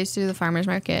couple. I used to do the farmer's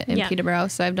market in Peterborough,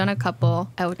 so I've done a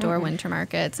couple outdoor winter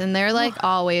markets, and they're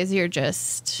always, you're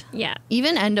just,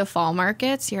 even end of fall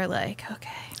markets, you're like,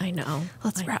 okay, I know.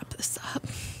 Let's wrap this up.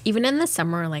 Even in the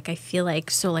summer, I feel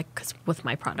because with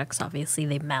my products, obviously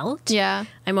they melt. Yeah.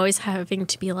 I'm always having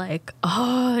to be like,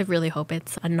 oh, I really hope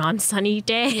it's a non-sunny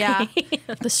day. Yeah.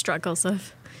 The struggles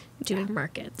of doing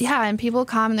markets. Yeah, and people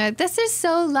come and they're like, this is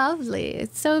so lovely.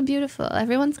 It's so beautiful.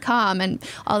 Everyone's calm, and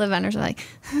all the vendors are like,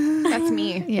 that's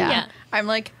me. Yeah. I'm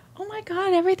like, oh my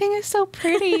God, everything is so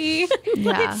pretty.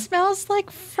 Yeah. It smells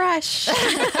fresh.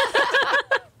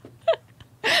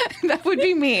 That would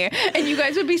be me. And you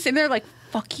guys would be sitting there like,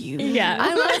 fuck you. Yeah.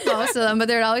 I love most of them, but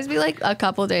there'd always be a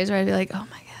couple days where I'd be like, oh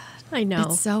my God. I know.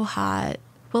 It's so hot.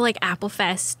 Well,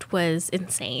 Applefest was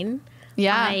insane.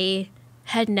 Yeah. I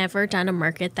had never done a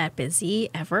market that busy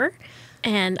ever.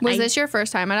 And was this your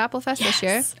first time at Applefest this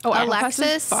year? Oh, Alexis,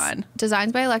 Applefest is fun.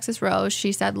 Designs by Alexis Rose,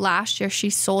 she said last year she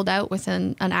sold out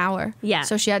within an hour. Yeah.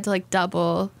 So she had to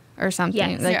double or something.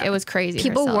 Yes. It was crazy.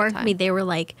 People warned me. They were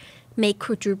like, make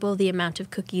quadruple the amount of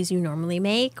cookies you normally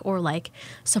make, or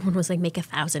someone was like, make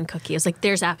 1,000 cookies.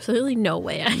 There's absolutely no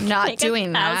way I'm not make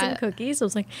doing 1,000 that. cookies. I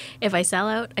was like, if I sell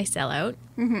out, I sell out.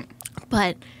 Mm-hmm.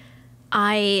 But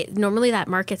normally that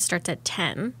market starts at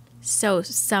 10. So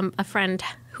a friend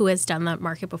who has done that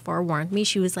market before warned me.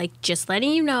 She was like, just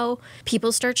letting you know,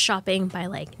 people start shopping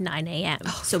by 9 a.m.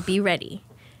 So be ready.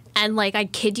 And I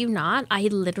kid you not, I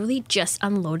literally just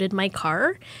unloaded my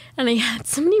car and I had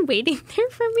somebody waiting there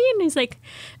for me. And I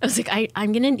was like,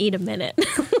 I'm going to need a minute.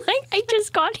 I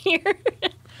just got here.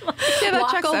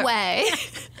 Walk away.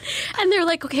 And they're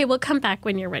like, okay, we'll come back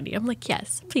when you're ready. I'm like,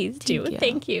 yes, please do.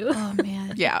 Thank you. Oh,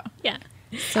 man. Yeah. Yeah.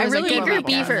 So I really eager love that.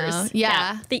 beavers.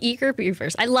 Yeah. The eager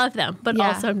beavers. I love them. But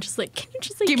also I'm just like, can you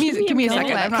just give me a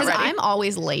second. I'm not Because ready. I'm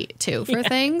always late too for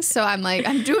things. So I'm like,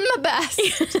 I'm doing my best.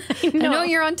 I know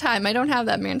you're on time. I don't have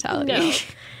that mentality. No.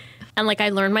 And I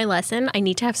learned my lesson. I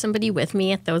need to have somebody with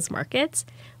me at those markets.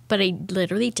 But I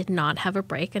literally did not have a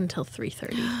break until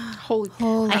 3:30. Holy.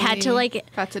 I had to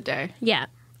That's a day. Yeah.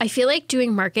 I feel like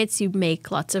doing markets, you make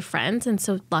lots of friends. And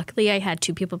so luckily I had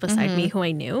two people beside me who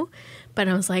I knew. But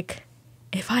I was like,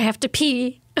 if I have to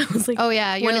pee, I was like, Oh,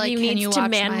 yeah. You're one of like, you can needs you to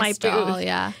watch man my stall? booth.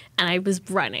 Yeah. And I was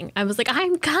running. I was like,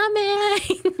 I'm coming.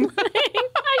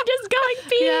 I'm just going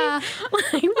pee. Yeah.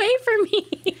 Wait for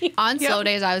me. On slow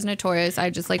days, I was notorious. I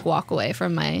just walk away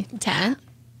from my tent.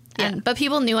 But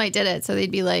people knew I did it, so they'd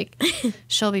be like,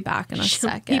 she'll be back in a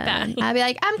second. back. I'd be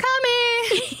like, I'm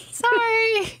coming.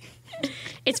 Sorry.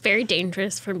 It's very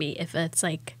dangerous for me if it's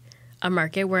a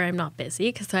market where I'm not busy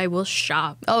because I will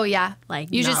shop. Oh, yeah.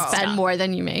 You just nonstop. spend more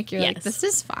than you make. You're like, Yes. this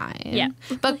is fine. Yeah.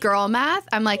 But girl math,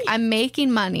 I'm like, I'm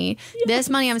making money. This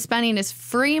money I'm spending is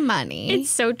free money. It's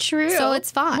so true. So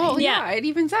it's fine. Well, Yeah. it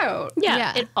evens out.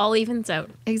 yeah, it all evens out.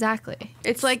 Exactly.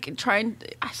 It's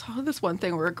I saw this one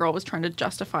thing where a girl was trying to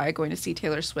justify going to see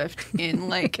Taylor Swift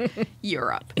in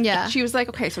Europe. Yeah. She was like,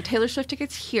 okay, so Taylor Swift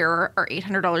tickets here are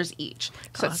 $800 each.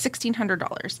 So that's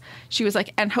 $1,600. She was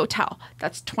like, and hotel,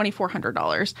 that's $2,400.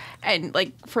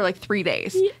 And for 3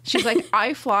 days. She's like,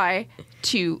 I fly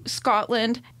to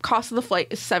Scotland, cost of the flight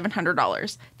is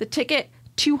 $700. The ticket,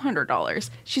 $200.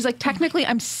 She's like, technically,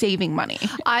 I'm saving money.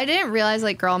 I didn't realize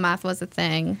like girl math was a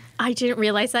thing. I didn't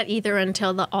realize that either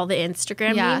until all the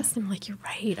Instagram Yeah. memes. I'm like, you're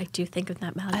right. I do think of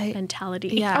that mentality.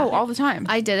 Yeah. Oh, all the time.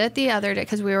 I did it the other day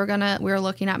because we were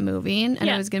looking at moving and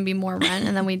Yeah. it was going to be more rent,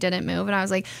 and then we didn't move, and I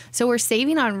was like, so we're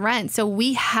saving on rent, so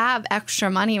we have extra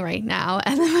money right now.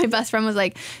 And then my best friend was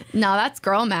like, no, that's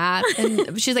girl math,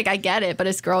 and she's like, I get it, but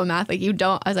it's girl math, like you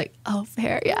don't. I was like, oh,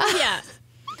 fair. Yeah.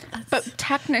 But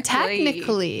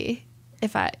Technically,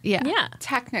 Yeah.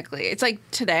 technically, it's like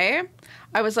today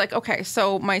I was like, okay,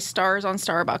 so my star's on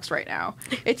Starbucks right now.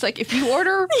 It's like if you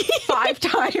order 5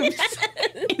 times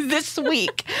this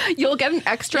week, you'll get an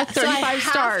extra 35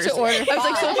 stars. to order I was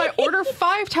like, so if I order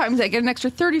 5 times, I get an extra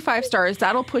 35 stars.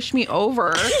 That'll push me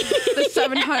over the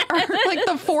 700, or like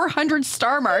the 400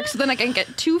 star mark. So then I can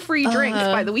get 2 free drinks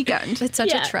by the weekend. it's such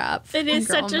Yeah. a trap. It is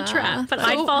Girl such a math. trap, but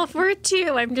I fall for it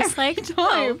too. I'm just like, time.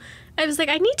 oh. I was like,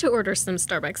 I need to order some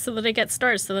Starbucks so that I get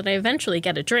stars, so that I eventually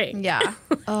get a drink. Yeah.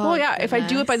 Oh, Well, yeah, if I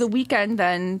do it by the goodness. weekend,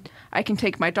 then I can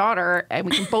take my daughter and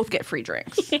we can both get free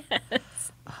drinks.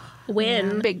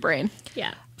 Win. Big brain.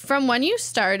 Yeah. From when you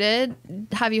started,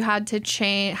 have you had to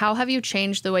change? How have you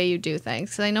changed the way you do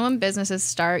things? Because I know when businesses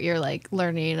start, you're like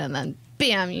learning, and then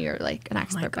bam, you're like an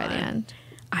expert by the God. end.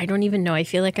 I don't even know. I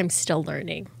feel like I'm still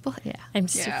learning. Well, yeah.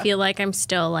 Yeah. Feel like I'm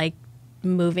still like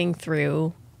moving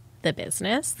through the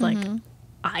business. Like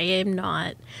I am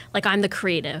not like I'm the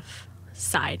creative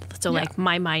side. So like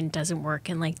my mind doesn't work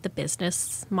in like the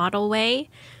business model way.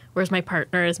 Whereas my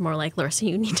partner is more like, Larissa,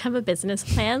 you need to have a business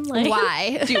plan. Like,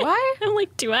 Why? Do I? I'm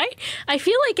like, do I? I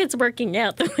feel like it's working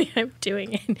out the way I'm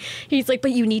doing it. He's like,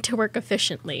 but you need to work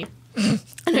efficiently.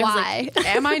 Why?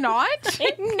 Am I not?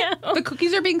 No. The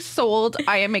cookies are being sold.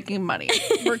 I am making money.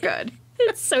 We're good.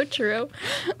 It's so true.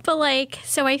 But like,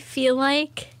 so I feel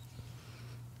like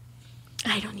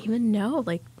I don't even know.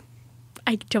 Like,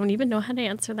 I don't even know how to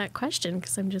answer that question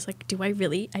because I'm just like, do I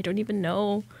really? I don't even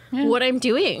know what I'm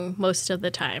doing most of the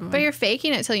time. But you're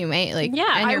faking it till you make like Yeah,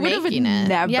 and I you're would have making it.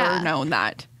 never Yeah. known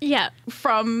that. yeah,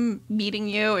 From meeting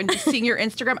you and just seeing your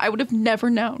Instagram, I would have never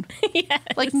known. yes.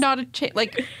 Like, not a change.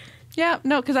 Like, yeah,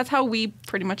 no, because that's how we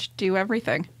pretty much do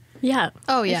everything. yeah.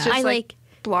 Oh yeah. It's just I like, like-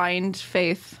 blind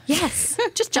faith. Yes.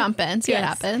 just jump in, see what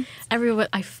Yes. happens. Everyone,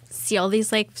 see all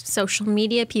these like social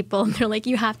media people, and they're like,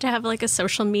 you have to have like a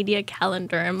social media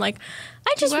calendar. I'm like,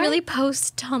 I just I? really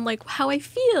post on like how I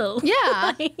feel.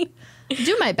 Yeah. Like,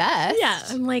 Do my best. yeah.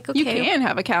 I'm like, okay. You can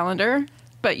have a calendar,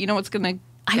 but you know what's going to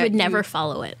I would never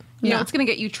follow it. You know No. what's going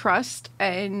to get you trust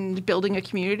and building a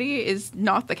community is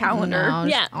not the calendar. No,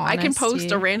 Yeah. just I can post honesty.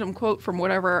 a random quote from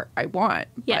whatever I want,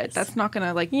 Yes. but that's not going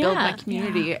to like build my Yeah.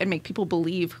 community and make people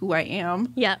believe who I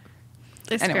am. Yeah.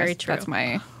 It's Anyways, very true. that's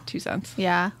my 2 cents.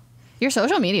 Yeah. Your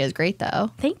social media is great though.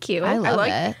 Thank you. I love I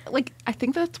it. like I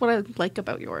think that's what I like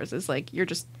about yours is like you're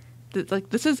just like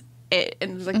this is it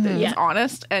and it's like Mm-hmm. it's Yeah.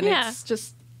 honest and Yeah. it's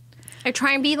just I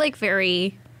try and be like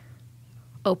very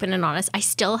open and honest. I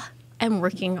still am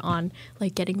working on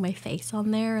like getting my face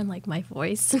on there and like my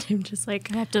voice. And I'm just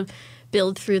like, I have to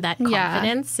build through that Yeah.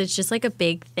 confidence. It's just like a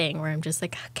big thing where I'm just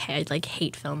like, okay, I like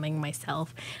hate filming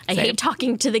myself. I hate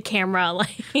talking to the camera.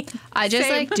 Like, I just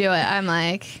Same. like do it. I'm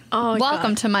like, Oh,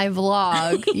 welcome God. to my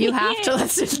vlog. You have to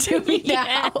listen to me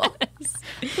now.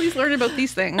 please learn about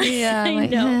these things. Yeah, I'm I like,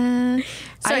 know. eh.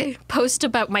 So I post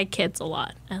about my kids a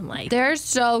lot and like, They're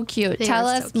so cute. They Tell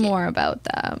are us so cute. more about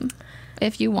them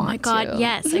if you want oh my God, to.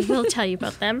 yes, I will tell you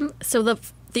about them. So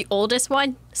the oldest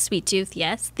one, sweet tooth,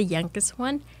 yes. The youngest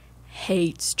one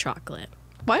hates chocolate.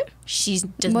 What? She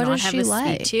does What not does have she a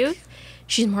like? sweet tooth.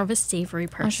 She's more of a savory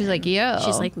person. Oh, she's like, yo.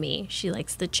 She's like me. She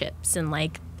likes the chips and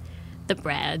like the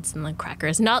breads and the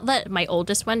crackers. Not that my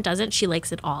oldest one doesn't. She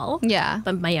likes it all. Yeah.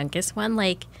 But my youngest one,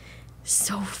 like,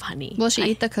 so funny. Will she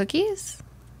eat the cookies?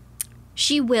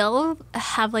 She will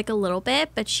have like a little bit,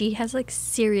 but she has like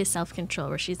serious self-control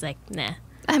where she's like, nah.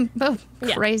 I'm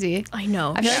Yeah. crazy. I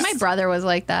know. I feel like my brother was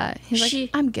like that. He's She- like,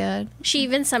 I'm good. She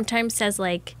even sometimes says,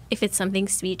 like, if it's something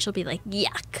sweet, she'll be like,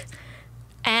 yuck.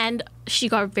 And she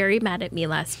got very mad at me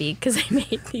last week because I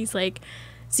made these, like,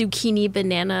 zucchini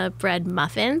banana bread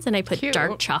muffins and I put Cute.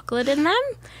 dark chocolate in them.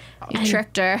 You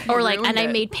tricked her. Or, like, ruined and I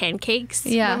it. made pancakes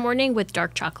Yeah. one morning with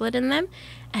dark chocolate in them.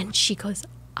 And she goes,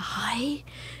 I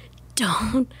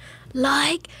don't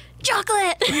like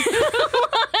chocolate.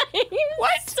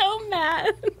 What? So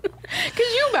mad. Could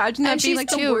you imagine that And being she's like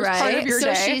too, the worst right? part of your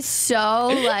so day? she's so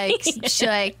like, she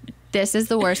like, this is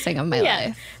the worst thing of my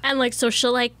life. And like, so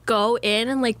she'll like go in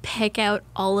and like pick out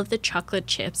all of the chocolate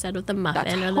chips out of the muffin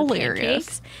That's or the hilarious.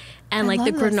 pancakes. And I like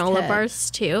the love this granola kid. bars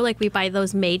too. Like we buy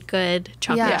those made good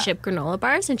chocolate Yeah. chip granola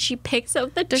bars, and she picks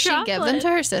out the Does chocolate. she give them to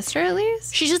her sister at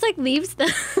least? She just like leaves them.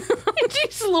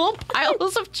 These little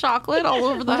piles of chocolate all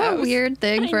over the What house. a weird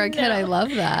thing for a kid. I know. love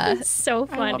that. It's so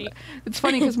I love funny. it. It's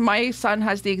funny because my son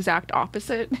has the exact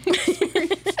opposite.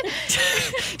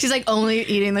 She's like only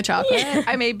eating the chocolate.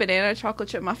 I made banana chocolate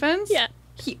chip muffins. Yeah.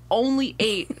 He only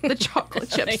ate the chocolate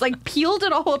chips, like peeled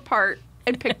it all apart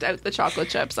and picked out the chocolate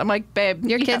chips. I'm like, babe,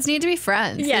 Your kids need to be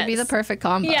friends. They'd be Yes. the perfect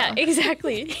combo. Yeah,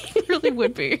 exactly. really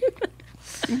would be.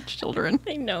 Children.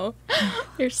 I know.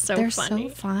 They're so They're funny.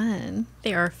 so fun.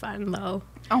 They are fun though.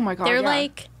 Oh my god. They're yeah.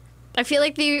 like, I feel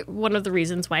like one of the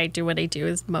reasons why I do what I do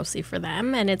is mostly for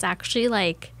them, and it's actually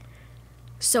like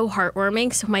so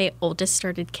heartwarming. So my oldest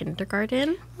started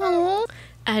kindergarten,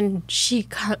 and she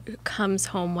comes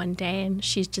home one day and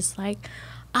she's just like,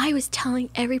 I was telling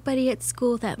everybody at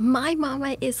school that my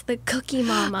mama is the cookie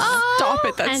mama. Stop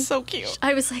it. That's And so cute.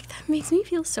 I was like, that makes me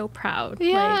feel so proud.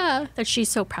 Yeah. Like, that she's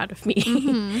so proud of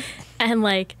me. And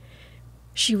like,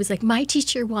 she was like, my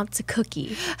teacher wants a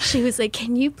cookie. She was like,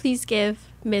 can you please give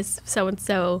Miss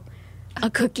So-and-so a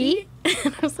cookie?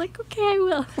 And I was like, okay, I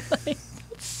will. Like,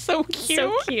 So cute.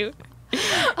 so cute.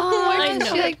 Oh my I gosh,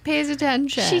 know. she like pays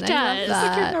attention. She I love does. that.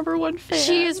 Like your number one fan.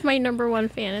 She is my number one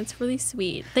fan. It's really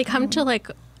sweet. They come to like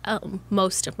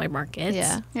most of my markets.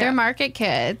 Yeah. Yeah. They're market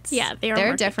kids. Yeah, they are They're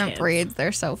market different kids. breeds.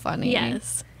 They're so funny.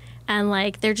 Yes. And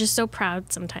like, they're just so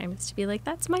proud sometimes to be like,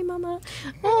 that's my mama.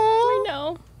 Oh, I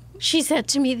know. She said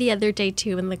to me the other day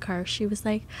too in the car, she was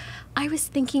like, I was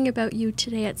thinking about you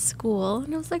today at school.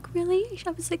 And I was like, really?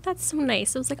 I was like, that's so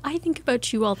nice. I was like, I think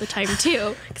about you all the time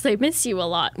too, because I miss you a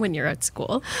lot when you're at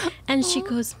school. And she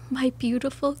goes, my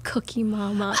beautiful cookie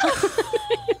mama.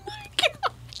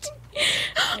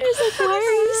 I was like, why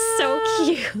are you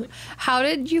so cute? How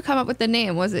did you come up with the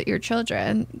name? Was it your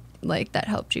children like that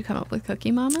helped you come up with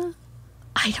Cookie Mama?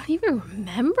 I don't even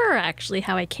remember actually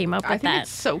how I came up I with think that.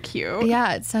 it's so cute.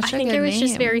 Yeah, it's such I a think good it was name.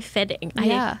 just very fitting.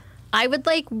 Yeah. I would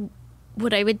like,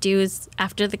 what I would do is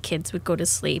after the kids would go to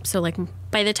sleep. So like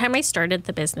by the time I started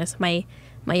the business, my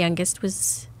youngest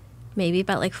was maybe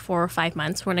about like 4 or 5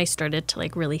 months when I started to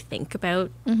like really think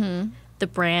about the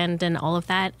brand and all of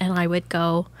that. And I would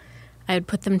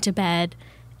put them to bed,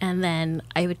 and then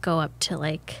I would go up to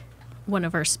like one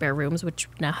of our spare rooms, which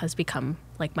now has become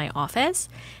like my office,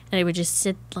 and I would just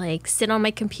sit on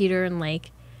my computer and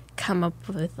like come up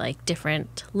with like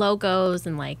different logos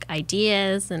and like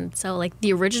ideas. And so like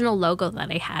the original logo that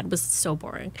I had was so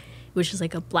boring. It was just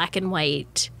like a black and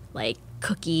white like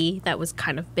cookie that was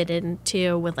kind of bit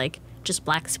into with like just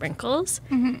black sprinkles,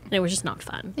 and it was just not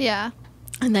fun. Yeah.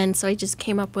 And then so I just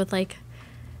came up with like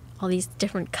all these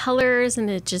different colors, and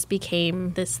it just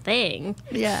became this thing.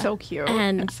 Yeah. So cute.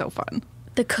 And- And so fun.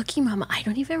 The Cookie Mama, I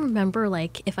don't even remember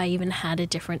like if I even had a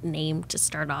different name to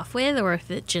start off with, or if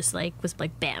it just like was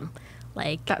like bam,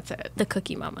 like That's it. the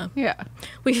Cookie Mama. Yeah.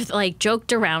 We've like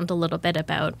joked around a little bit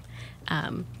about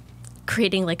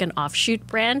creating like an offshoot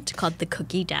brand called the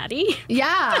Cookie Daddy. Yeah.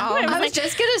 I was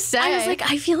just gonna say. I was like,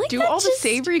 I feel like Do that all the just,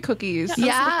 savory cookies.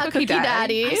 yeah, the Cookie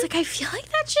Daddy. I was like, I feel like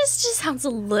that just sounds a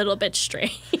little bit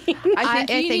strange. I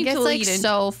think you need it's to like lean in-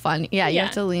 so funny. Yeah, you Yeah.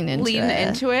 have to lean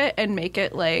into it. and make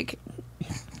it like.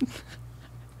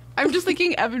 I'm just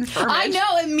thinking Evan Furman. I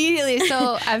know immediately.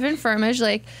 So Evan Firmish,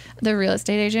 like the real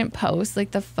estate agent, posts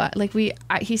like the fun. Like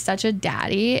he's such a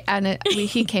daddy, and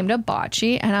he came to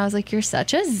Bocce, and I was like, "You're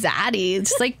such a zaddy."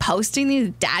 Just like posting these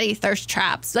daddy thirst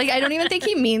traps. Like I don't even think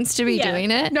he means to be Yeah.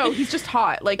 doing it. No, he's just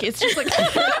hot. Like it's just like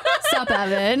Sup,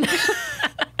 Evan?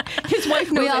 his wife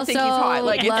knows We I also think he's hot.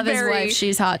 Like love it's very. his wife.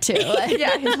 She's hot too. Like,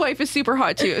 Yeah, his wife is super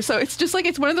hot too. So it's just like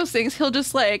it's one of those things. He'll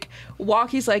just like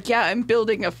walk. He's like, yeah, I'm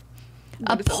building a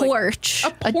porch, a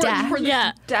a porch deck. for this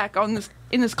Yeah. deck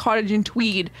in this cottage in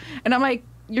Tweed, and I'm like,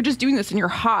 you're just doing this and you're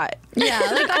hot. Yeah,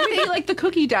 like I think like the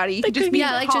cookie daddy. You could just be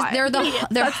yeah, like hot. just they're they're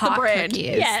That's the hot brand.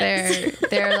 cookies. Yes.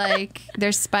 They're like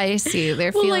they're spicy.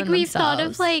 They're Well, feeling like we've thought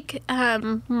of themselves.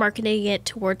 like marketing it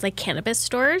towards like cannabis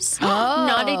stores.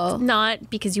 Oh. Not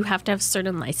because you have to have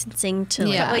certain licensing to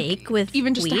like Yeah. bake with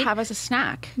even just weed. to have as a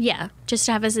snack. Yeah, just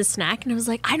to have as a snack. And I was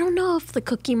like, I don't know if the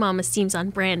Cookie Mama seems on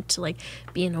brand to like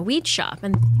be in a weed shop.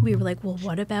 And we were like, well,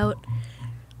 what about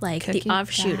like Cookie the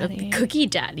offshoot of the Daddy. Cookie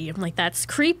Daddy? I'm like, that's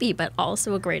creepy, but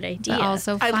also a great idea. But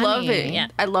also I funny. love it. Yeah.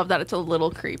 I love that it's a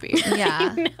little creepy.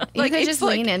 Yeah. You Like, could it's just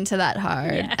like- lean into that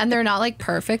hard. Yeah. And they're not like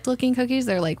perfect looking cookies.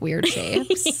 They're like weird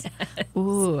shapes.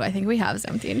 Ooh, I think we have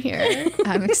something here.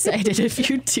 I'm excited if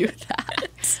you do that.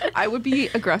 I would be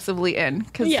aggressively in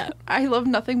because Yeah. I love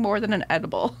nothing more than an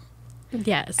edible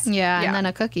Yes. Yeah, Yeah. and then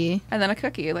a cookie. and then a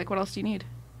cookie. Like, what else do you need?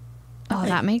 Oh,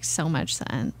 that makes so much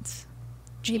sense.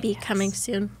 Maybe coming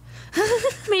soon.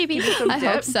 Maybe. I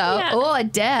hope so. Yeah. Oh, a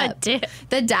dip. A dip.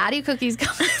 The daddy cookies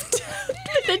coming.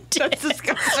 That's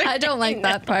disgusting. I don't like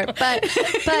that part, but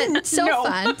so No.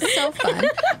 fun, so fun.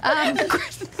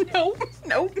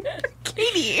 No,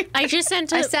 Katie. I just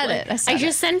sent I said it. I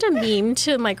just sent a meme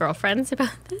to my girlfriends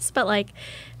about this, but like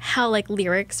how like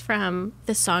lyrics from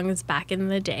the songs back in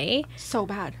the day. So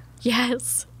bad.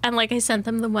 Yes. And like I sent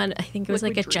them the one, I think it was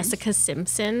Liquid like a Dreams. Jessica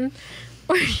Simpson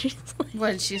where she's like,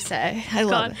 What did she say? I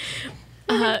love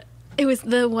God. it. It was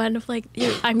the one of like,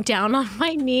 I'm down on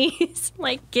my knees,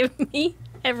 like give me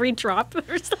every drop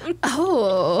or something.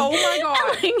 Oh, my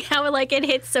God. Like, how like it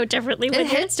hits so differently when it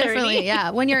hits you're 30. differently.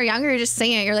 Yeah, when you're younger, you're just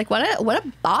singing it. You're like, what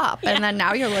a bop, and then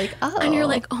now you're like, oh, And you're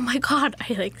like, oh my God,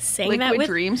 I like sang that Liquid with.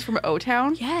 Dreams from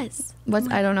O-Town. Yes. what's?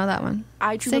 I don't know that one.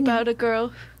 I dream Sing it. about a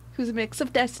girl who's a mix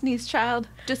of Destiny's Child,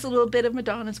 just a little bit of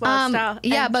Madonna's wild style.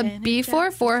 Yeah, and but Janet before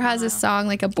Jackson's Four has a style. song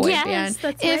like a boy Yes, band.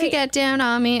 that's If you right. get down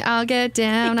on me, I'll get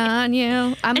down on you.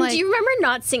 I'm And like, do you remember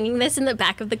not singing this in the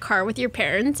back of the car with your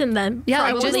parents and then Yeah,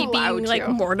 like, probably just allowed being like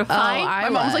to. mortified? I My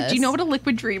mom's like, was. do you know what a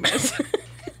liquid dream is?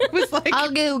 It was like, I'll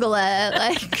Google it.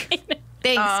 Like,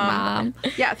 thanks, Mom.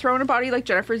 yeah, throwing a body like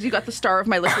Jennifer's, you got the star of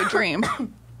my liquid dream.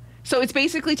 So it's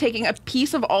basically taking a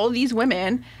piece of all these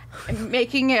women and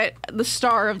making it the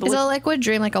star of the Is a liquid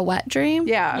dream like a wet dream?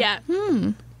 yeah.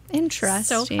 Yeah. Interesting.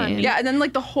 So funny. Yeah, and then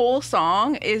like the whole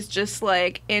song is just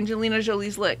like Angelina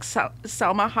Jolie's licks,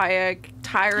 Selma Hayek,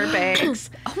 Tyra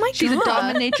Banks. Oh my She's a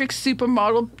God. dominatrix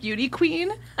supermodel beauty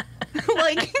queen.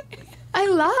 Like, I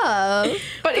love.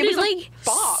 but it It was like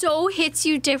bop. so hits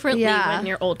you differently Yeah. when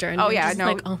you're older. And Oh, you're yeah, just no.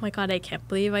 like, oh my God, I can't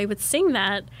believe I would sing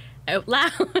that out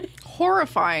loud.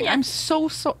 horrifying. Yeah. I'm so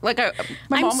like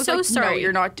my I'm mom was so like, no, sorry.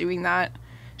 you're not doing that.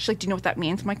 She's like, do you know what that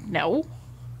means? I'm like, no.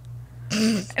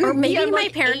 Or maybe I'm my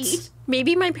like parents 8.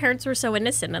 maybe my parents were so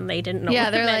innocent and they didn't know Yeah,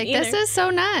 what they're it meant like, this either. is so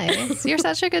nice. You're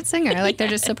such a good singer. Like, they're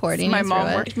just supporting My you mom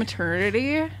through worked it.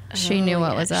 maternity She knew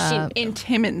what was up. in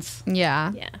Timmins.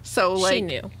 Yeah. Yeah. So like she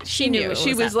knew. She knew. It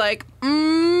She was up. like,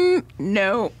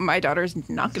 no, my daughter's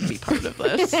not going to be part of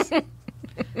this.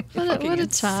 What a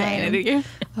time. Insanity.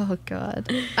 Oh, God.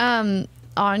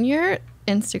 On your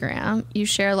Instagram, you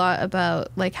share a lot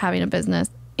about, like, having a business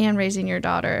and raising your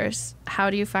daughters. How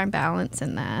do you find balance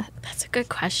in that? That's a good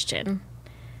question.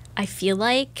 I feel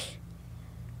like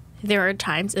there are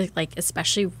times, like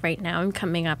especially right now, I'm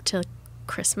coming up to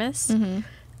Christmas,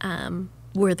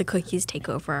 where the cookies take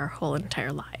over our whole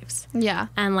entire lives. Yeah.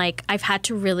 And like I've had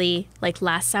to really, like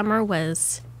last summer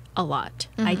was a lot.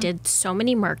 I did so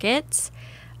many markets,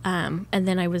 and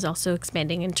then I was also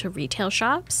expanding into retail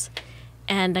shops,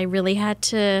 and I really had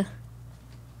to.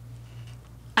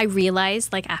 I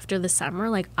realized like after the summer,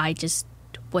 like I just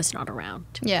was not around.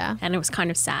 Yeah. And it was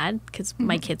kind of sad because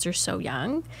my kids are so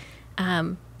young.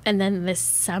 And then this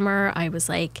summer, I was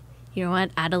like, you know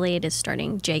what? Adelaide is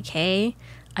starting JK.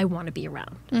 I want to be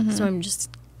around. So I'm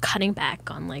just cutting back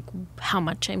on like how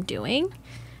much I'm doing.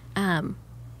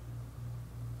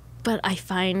 But I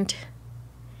find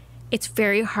it's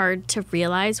very hard to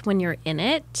realize when you're in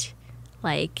it,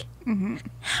 like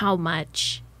how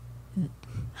much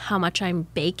I'm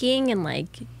baking and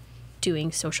like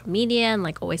doing social media and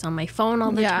like always on my phone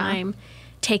all the Yeah. time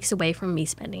takes away from me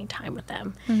spending time with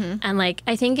them. And like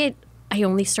I think I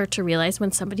only start to realize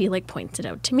when somebody like points it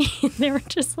out to me. They were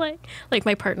just like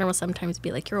my partner will sometimes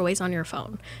be like, you're always on your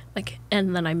phone. Like,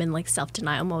 and then I'm in like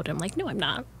self-denial mode. I'm like, no, I'm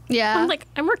not. Yeah. I'm like,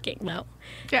 I'm working now.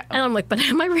 Yeah. And I'm like, but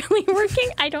am I really working?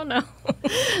 I don't know.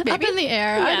 Up in the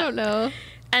air. I Yeah. don't know.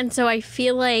 And so I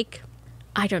feel like,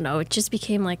 I don't know, it just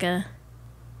became like a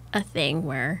thing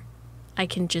where I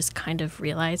can just kind of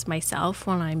realize myself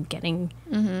when I'm getting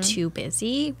too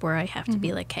busy, where I have to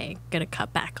be like, hey, I'm going to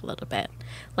cut back a little bit.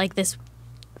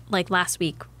 Like last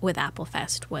week with Apple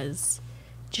Fest was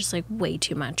just like way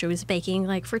too much. I was baking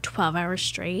like for 12 hours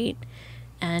straight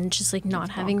and just like not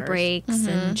having breaks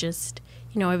and just,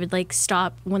 you know, I would like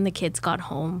stop when the kids got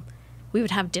home. We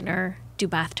would have dinner, do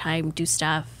bath time, do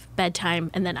stuff, bedtime,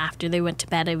 and then after they went to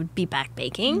bed, I would be back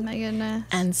baking. Oh my goodness.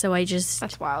 And so I just,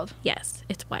 That's wild. yes,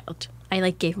 it's wild. I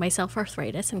like gave myself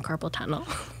arthritis and carpal tunnel.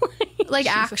 Like,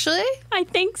 actually? I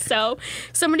think so.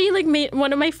 Somebody like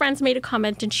one of my friends made a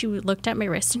comment and she looked at my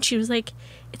wrist and she was like,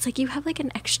 it's like you have like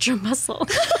an extra muscle on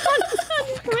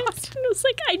your wrist. And I was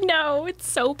like, I know, it's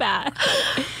so bad.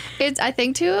 I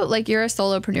think too, like, you're a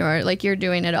solopreneur, like, you're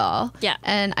doing it all. Yeah.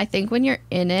 And I think when you're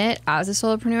in it as a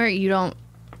solopreneur,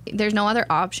 there's no other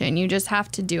option. You just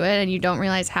have to do it, and you don't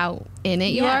realize how in it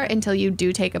you Yeah. are until you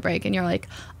do take a break and you're like,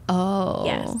 oh.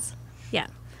 Yes. Yeah.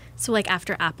 So like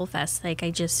after Apple Fest, like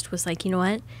I just was like, you know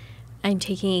what? I'm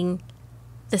taking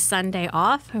the Sunday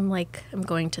off, I'm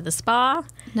going to the spa.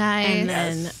 Nice. And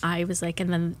then I was like,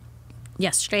 and then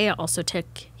yesterday I also took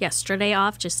yesterday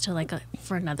off just to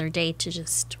for another day to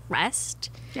just rest.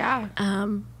 Yeah.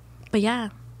 But yeah,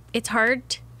 it's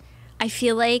hard. I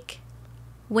feel like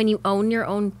when you own your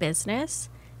own business,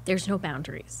 there's no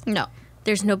boundaries. No.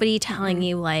 There's nobody telling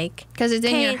you because it's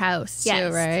in your house too,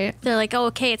 right? They're like, oh,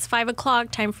 okay, it's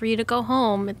 5:00, time for you to go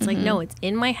home. It's like, no, it's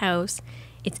in my house.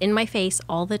 It's in my face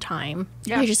all the time.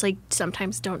 Yeah. I just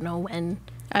sometimes don't know when.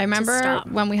 I remember stop.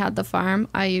 when we had the farm,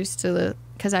 I used to,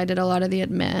 because I did a lot of the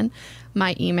admin,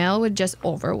 my email would just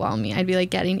overwhelm me. I'd be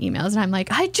getting emails and I'm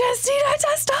like, I just need it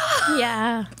to stop.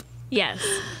 Yeah. Yes.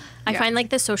 I find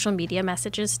the social media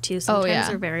messages too sometimes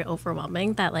are very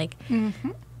overwhelming. That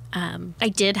I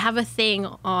did have a thing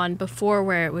on before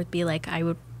where it would be I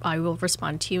will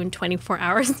respond to you in 24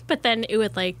 hours, but then it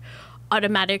would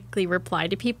automatically reply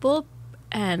to people,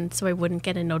 and so I wouldn't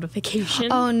get a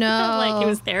notification. Oh no! It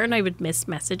was there, and I would miss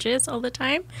messages all the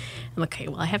time. I'm okay,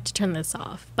 well, I have to turn this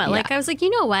off. But I was like, you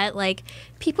know what?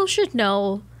 People should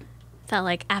know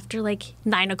that after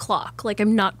 9 o'clock,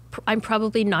 I'm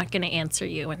probably not going to answer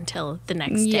you until the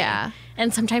next day. Yeah.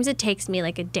 And sometimes it takes me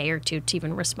a day or two to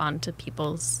even respond to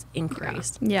people's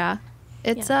inquiries. Yeah.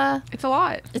 It's It's a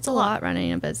lot. it's a lot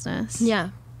running a business.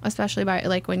 Yeah. Especially by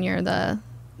when you're the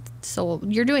sole,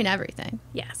 you're doing everything.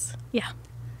 Yes. Yeah.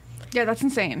 Yeah, that's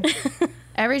insane.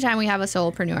 Every time we have a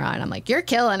solopreneur on, I'm like, you're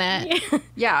killing it.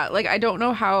 Yeah, I don't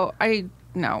know how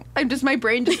my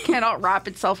brain just cannot wrap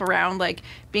itself around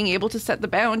being able to set the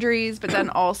boundaries, but then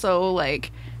also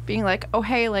being oh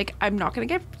hey, I'm not gonna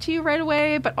get to you right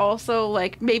away, but also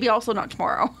maybe also not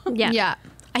tomorrow. Yeah. Yeah.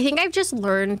 I think I've just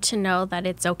learned to know that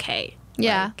it's okay.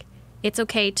 Yeah. It's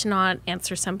okay to not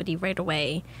answer somebody right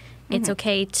away. It's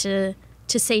okay to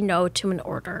say no to an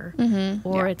order.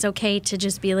 Or it's okay to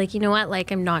just be you know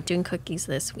what, I'm not doing cookies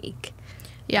this week.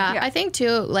 Yeah. Yeah. I think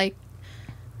too,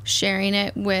 sharing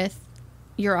it with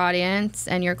your audience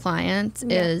and your clients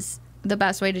is the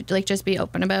best way to just be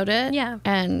open about it. Yeah.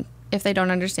 And if they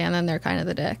don't understand, then they're kind of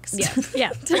the dicks. Yeah. Yeah.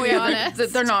 To be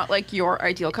honest. They're not your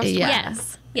ideal customer. Yeah.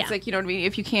 Yes. Yeah. It's you know what I mean?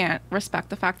 If you can't respect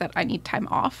the fact that I need time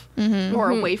off or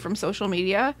away from social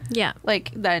media, Yeah.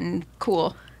 then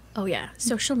cool. Oh, yeah.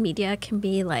 Social media can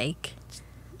be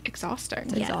Exhausting.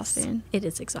 It's exhausting. It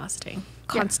is exhausting.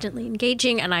 Constantly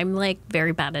engaging, and I'm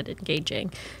very bad at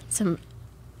engaging.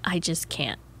 I just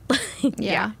can't.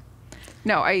 Yeah.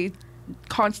 No,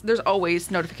 there's always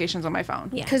notifications on my phone.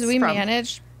 Yeah. Because we From-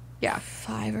 manage Yeah.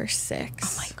 5 or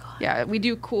 6. Oh my God. Yeah, we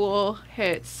do Cool,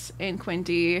 Hits,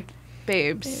 InQuinte,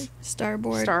 Babes,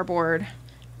 Starboard.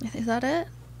 Is that it?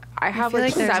 I have feel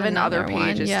like there's 7 other another one.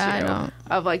 pages Yeah, I too know.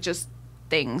 of just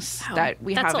things Wow. that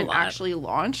we That's a haven't lot. actually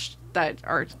launched that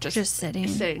are just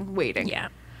sitting. waiting. Yeah.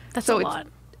 That's So a it's- lot.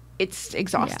 It's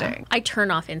exhausting. I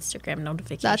turn off Instagram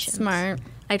notifications. That's smart.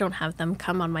 I don't have them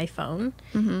come on my phone.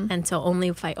 And so only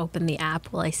if I open the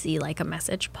app will I see a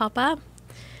message pop up.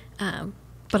 But I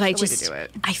the way to just, do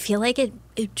it. I feel it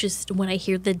just, when I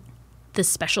hear the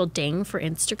special ding for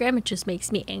Instagram, it just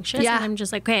makes me anxious. Yeah. And I'm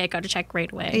just okay, I got to check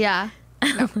right away. Yeah.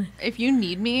 If you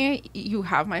need me, you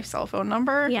have my cell phone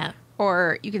number. Yeah.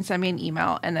 Or you can send me an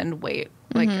email and then wait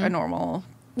a normal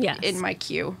Yes. in my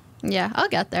queue. Yeah. I'll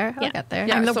get there. I'll get there.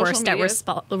 Yeah. I'm the social worst at media-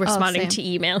 responding to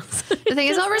same. emails. The thing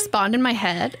is, I'll respond in my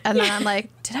head, and then I'm like,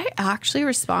 did I actually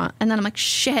respond? And then I'm like,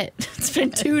 shit, it's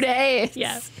been 2 days.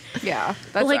 Yeah. Yeah.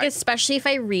 That's Especially if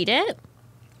I read it,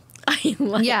 I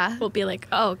Yeah. will be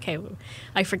oh, okay.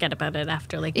 I forget about it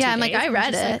after 2 Yeah, I'm like, days. I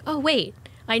read just it. oh, wait.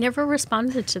 I never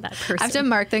responded to that person. I have to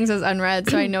mark things as unread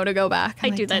so I know to go back. I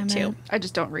I'm do like, that damn too. I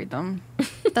just don't read them.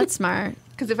 it. That's smart.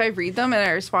 Because if I read them and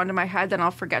I respond in my head, then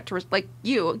I'll forget to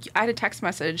I had a text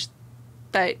message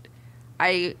that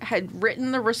I had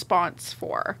written the response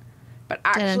for, but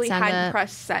actually send hadn't it.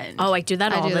 pressed send. Oh, I do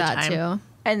that all I do the that time. too.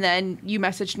 And then you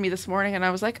messaged me this morning, and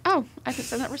I was like, oh, I didn't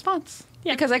send that response.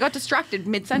 Yeah. Because I got distracted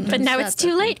mid-sentence. But now it's That's too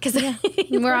okay. late because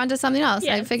We're on to something else.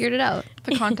 I Yes. figured it out.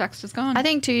 the context is gone. I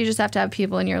think, too, you just have to have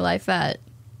people in your life that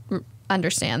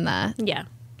understand that, yeah,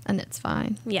 and it's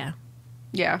fine. yeah,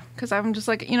 Yeah, because I'm just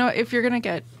if you're going to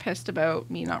get pissed about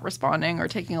me not responding or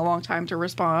taking a long time to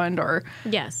respond or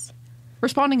yes,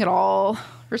 responding at all,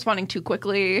 responding too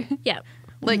quickly, yeah.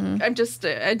 I'm just,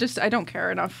 I don't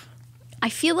care enough. I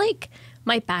feel like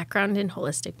my background in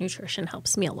holistic nutrition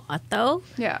helps me a lot, though.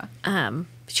 Yeah.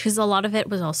 Because a lot of it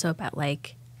was also about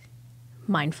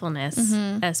mindfulness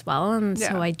as well, and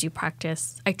Yeah. so I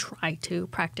try to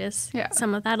practice Yeah.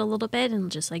 some of that a little bit,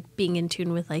 and just being in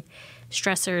tune with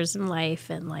stressors in life,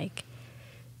 and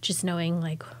just knowing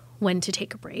when to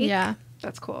take a break. Yeah.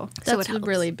 That's cool. So That's it helps.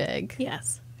 really big.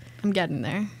 Yes. I'm getting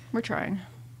there. We're trying.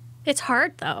 It's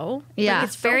hard though. Yeah. Like,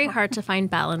 it's very hard to find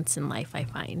balance in life, I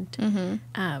find.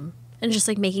 And just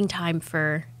like making time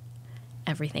for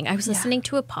everything. I was listening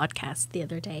to a podcast the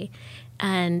other day,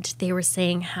 and they were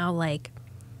saying how like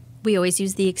we always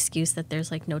use the excuse that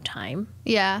there's like no time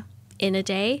Yeah. in a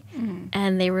day.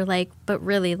 And they were like, but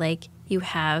really, like, you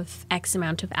have X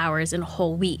amount of hours in a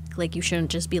whole week. Like, you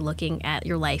shouldn't just be looking at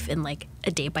your life in like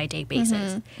a day-by-day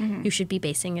basis. You should be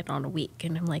basing it on a week.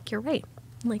 And I'm like, you're right.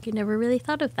 Like, I never really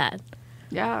thought of that.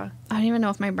 Yeah. I don't even know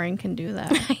if my brain can do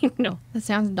that. I know. That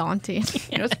sounds daunting.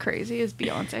 You know what's crazy is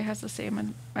Beyonce has the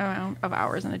same amount of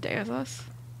hours in a day as us.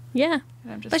 Yeah.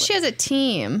 And I'm just But she has a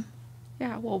team.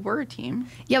 yeah, well, we're a team.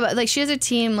 Yeah, but like she has a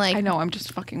team like I know, I'm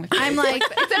just fucking with you. I'm like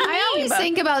I always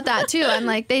think about that too. I'm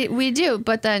like we do,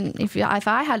 but then if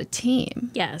I had a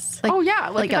team, Yes. like, oh yeah,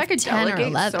 like if of I could 10 or delegate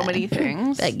 11, so many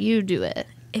things. like you do it.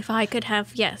 If I could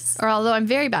have, yes. Or although I'm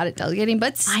very bad at delegating,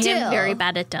 but still I am very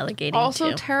bad at delegating also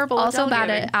too. terrible. also at bad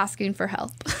delegating. at asking for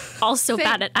help. Also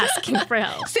bad at asking for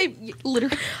help. Say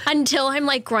literally. Until I'm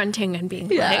like grunting and being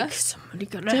Yeah. like, somebody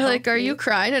gonna They're help like, "Are me?" you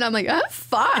crying?" And I'm like, "I'm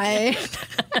fine."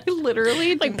 I literally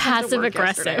like didn't come to passive work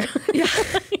aggressive?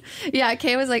 yesterday. Yeah,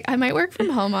 Kay was like, "I might work from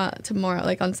home tomorrow,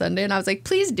 like on Sunday," and I was like,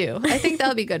 "Please do. I think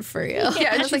that'll be good for you."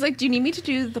 Yeah, and she's like, "Do you need me to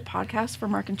do the podcast for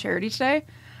Mark and Charity today?"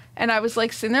 And I was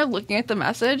like sitting there looking at the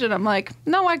message, and I'm like,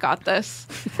 "No, I got this."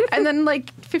 And then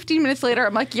like 15 minutes later,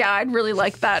 I'm like, "Yeah, I'd really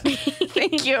like that.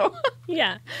 Thank you."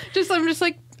 Yeah. I'm just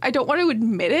like, I don't want to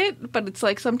admit it, but it's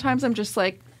like sometimes I'm just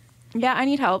like, "Yeah, I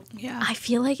need help." Yeah. I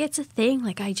feel like it's a thing.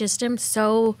 Like, I just am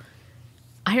so,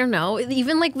 I don't know.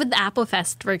 Even like with the Apple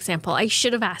Fest, for example, I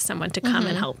should have asked someone to come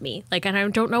and help me. Like, and I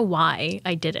don't know why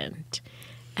I didn't.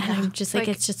 And I'm just like,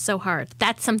 it's just so hard.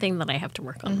 That's something that I have to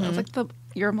work on. It's like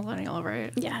you're a millennial,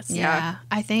 right? Yes. Yeah,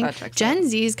 I think that checks Gen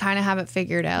Zs kind of have it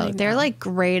figured out. They're like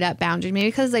great at boundaries, maybe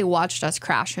because they watched us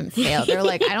crash and fail. They're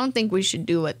like, I don't think we should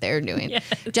do what they're doing. Yes.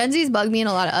 Gen Zs bug me in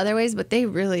a lot of other ways, but they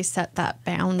really set that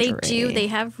boundary. They do. They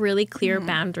have really clear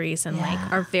boundaries and like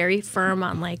are very firm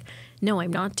on like, no,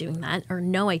 I'm not doing that, or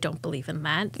no, I don't believe in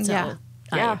that. So Yeah.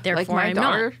 Yeah, therefore like my I'm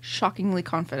daughter, not. shockingly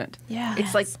confident. Yeah.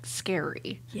 It's like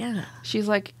scary. Yeah. She's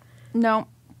like, "No,"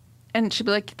 and she'd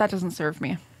be like, "That doesn't serve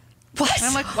me." What? And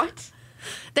I'm like, "What?"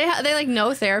 They like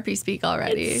know therapy speak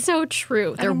already. It's so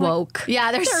true. They're I'm like, woke.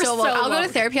 Yeah, they're so woke. I'll go to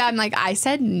woke. therapy. I'm like, I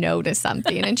said no to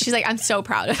something. And she's like, I'm so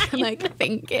proud of it. I'm like,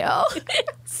 thank you.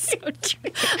 So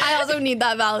true. I also need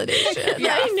that validation.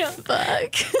 Yeah. I know.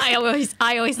 Fuck. I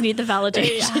always need the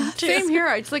validation too. Same here.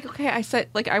 It's like, okay, I said,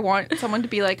 like, I want someone to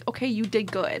be like, "Okay, you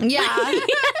did good." Yeah.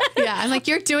 Yeah. I'm like,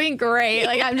 you're doing great.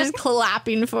 Like, I'm just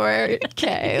clapping for it.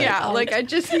 Okay. Yeah, like I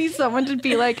just need someone to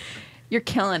be like, "You're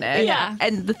killing it." Yeah.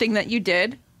 And the thing that you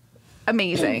did,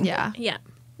 amazing. Yeah. Yeah.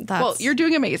 That's, Well, you're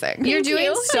doing amazing. You're doing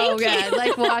you. so Thank good.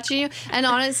 Like watching you, and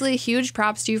honestly, huge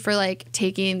props to you for like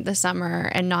taking the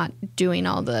summer and not doing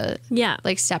all the Yeah.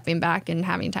 like stepping back and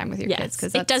having time with your kids. Yes,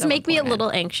 Because it does make me a little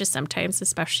anxious sometimes,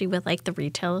 especially with like the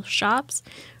retail shops.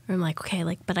 Where I'm like, okay,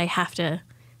 like, but I have to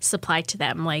supply to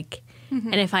them, like,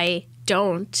 and if I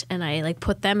don't and I like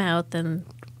put them out, then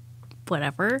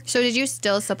whatever. So did you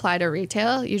still supply to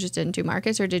retail? You just didn't do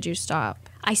markets, or did you stop?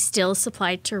 I still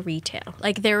supplied to retail.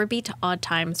 Like there would be odd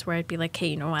times where I'd be like, hey,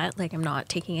 you know what? Like I'm not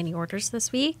taking any orders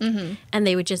this week, and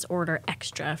they would just order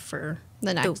extra for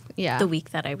The next- yeah. the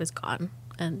week that I was gone,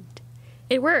 and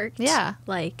it worked. Yeah.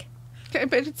 like. Okay,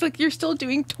 but it's like you're still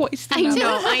doing twice the I amount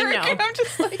know, of I work, know. and I'm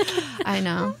just like, I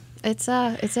know. It's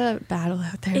a battle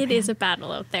out there. It man. is a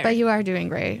battle out there. But you are doing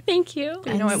great. Thank you.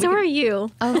 know what, we So could- are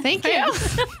you. Oh, thank you.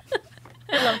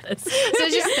 I love this. So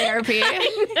it's just therapy.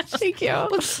 Thank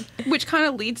you. which kind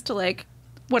of leads to like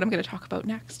what I'm going to talk about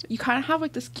next. You kind of have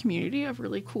like this community of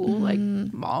really cool like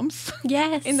moms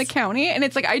Yes. in the county, and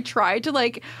it's like I tried to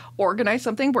like organize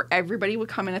something where everybody would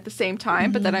come in at the same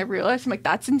time, but then I realized I'm like,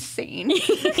 that's insane.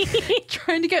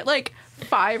 Trying to get like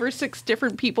 5 or 6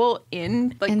 different people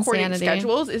in like coordinating Insanity.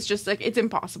 schedules is just like it's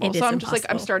impossible. It So is I'm just like,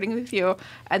 I'm impossible. starting with you,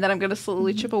 and then I'm going to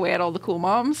slowly chip away at all the cool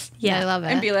moms. Yeah. I love it.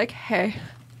 And be like, hey,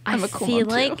 I'm I a cool feel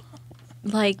mom too.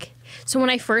 like so when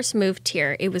I first moved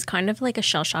here, it was kind of like a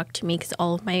shell shock to me because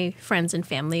all of my friends and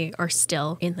family are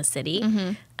still in the city,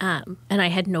 and I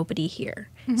had nobody here.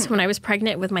 So when I was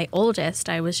pregnant with my oldest,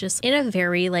 I was just in a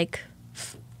very like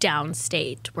down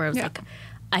state where I was Yeah. like,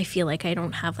 I feel like I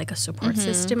don't have like a support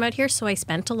system out here. So I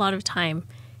spent a lot of time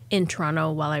in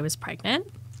Toronto while I was pregnant.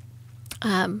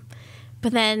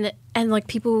 But then, and like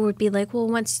people would be like, well,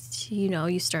 once, you know,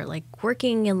 you start like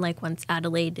working and like once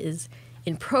Adelaide is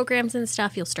in programs and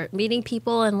stuff, you'll start meeting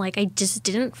people. And like, I just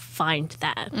didn't find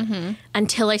that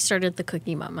until I started the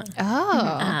Cookie Mama.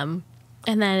 Oh.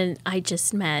 And then I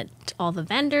just met all the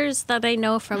vendors that I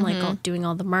know from like doing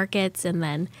all the markets, and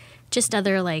then just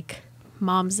other like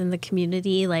moms in the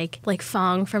community, like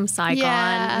Fong from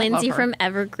Saigon, Lindsay from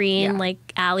Evergreen, like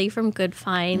Allie from Good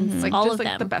Finds, Like all just of like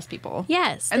them. the best people.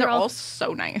 Yes. And they're all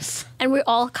so nice. And we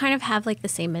all kind of have like the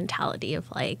same mentality of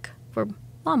like, we're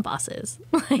mom bosses.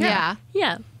 Yeah.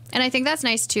 Yeah. And I think that's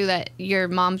nice too that you're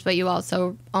moms, but you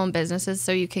also own businesses,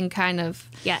 so you can kind of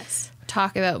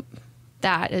talk about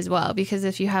that as well. Because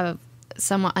if you have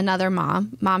another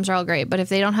moms are all great, but if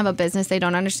they don't have a business, they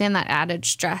don't understand that added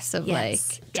stress of like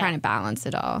trying to balance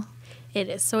it all. It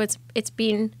is. So it's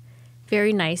been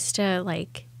very nice to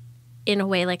like, in a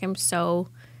way, like I'm so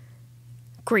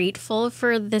grateful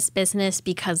for this business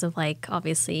because of like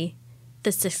obviously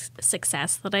the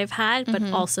success that I've had, but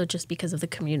also just because of the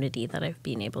community that I've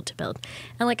been able to build.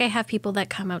 And like I have people that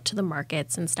come out to the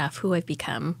markets and stuff who I've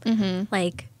become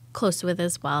like close with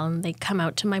as well, and they come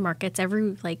out to my markets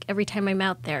every time I'm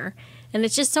out there, and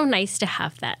it's just so nice to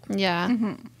have that.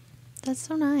 That's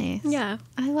so nice. Yeah,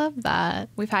 I love that.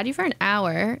 We've had you for an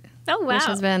hour. Oh wow, which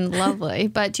has been lovely.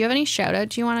 But do you have any shout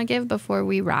outs you want to give before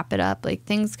we wrap it up, like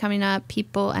things coming up,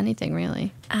 people, anything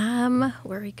really?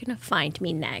 Where are you gonna find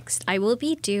me next? I will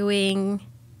be doing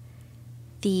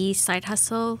the Side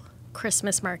Hustle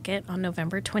Christmas Market on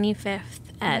November 25th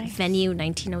at Venue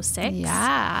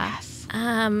 1906.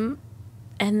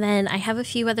 And then I have a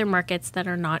few other markets that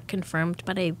are not confirmed,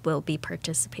 but I will be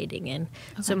participating in.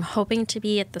 So I'm hoping to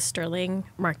be at the Sterling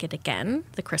Market again,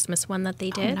 the Christmas one that they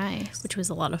did, which was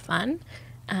a lot of fun,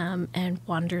 and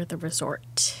Wander the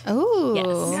Resort. Oh,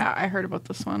 yes. Yeah, I heard about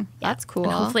this one. That's cool.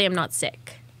 And hopefully I'm not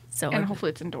sick. And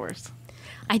hopefully it's indoors.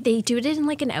 They do it in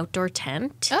like an outdoor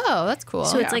tent. Oh, that's cool.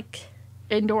 So it's like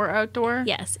indoor, outdoor.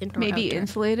 Yes, indoor, maybe outdoor.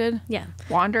 Insulated. Yeah.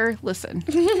 Wander, listen.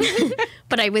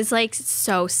 But I was like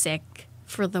so sick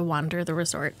for the Wander the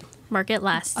Resort Market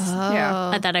last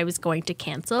that I was going to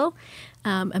cancel.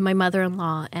 And my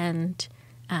mother-in-law and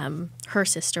her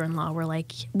sister-in-law were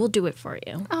like, we'll do it for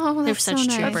you. Oh, they're that's such so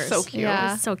nice. troopers. That's so cute.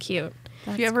 Yeah. So cute.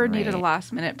 If you ever needed a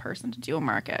last-minute person to do a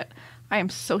market, I am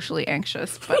socially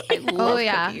anxious, but I love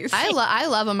cookies. I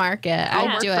love a market.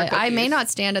 I'll do it. I may not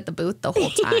stand at the booth the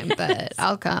whole time, but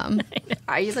I'll come.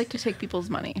 I like to take people's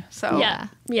money. So Yeah.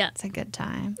 It's a good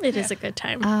time. It is a good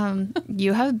time.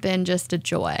 You have been just a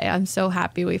joy. I'm so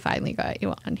happy we finally got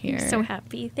you on here. So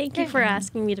happy. Thank you for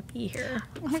asking me to be here.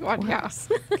 Oh my God, yeah.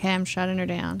 Okay, I'm shutting her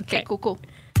down. Okay, cool.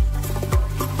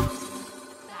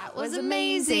 That was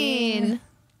amazing.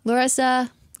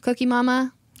 Larissa, Cookie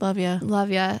Mama, Love ya.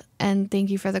 love ya. And thank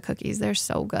you for the cookies. They're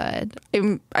so good.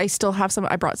 I still have some.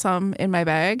 I brought some in my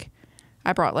bag.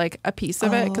 I brought like a piece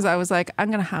of it because I was like, I'm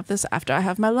going to have this after I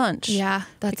have my lunch. Yeah,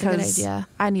 that's a good because idea.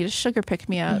 I need a sugar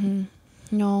pick-me-up.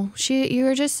 No, you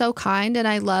were just so kind, and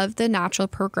I love the natural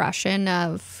progression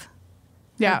of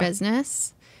her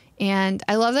business. And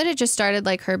I love that it just started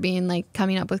like her being like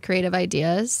coming up with creative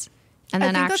ideas and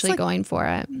then think that's, actually like, going for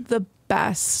it. The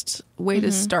best way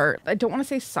to start. I don't want to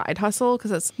say side hustle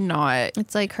because it's not.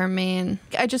 It's like her main.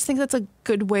 I just think that's a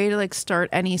good way to like start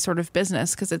any sort of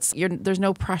business because there's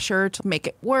no pressure to make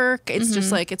it work. It's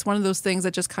just like it's one of those things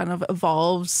that just kind of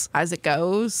evolves as it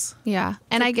goes. Yeah.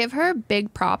 And I give her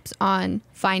big props on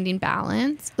finding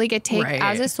balance. Like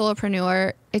as a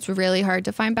solopreneur, it's really hard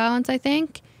to find balance, I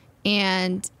think.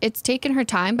 And it's taken her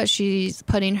time, but she's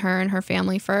putting her and her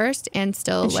family first and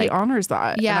still And she honors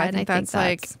that. Yeah, and I think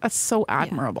that's so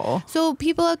admirable. So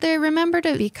people out there, remember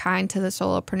to be kind to the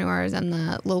solopreneurs and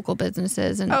the local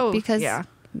businesses, and because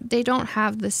they don't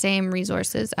have the same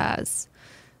resources as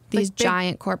these Like big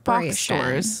giant corporations. box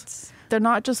stores. They're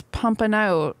not just pumping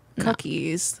out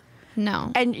cookies.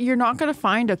 No. And you're not going to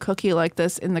find a cookie like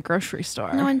this in the grocery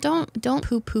store. No, and don't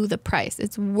poo-poo the price.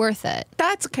 It's worth it.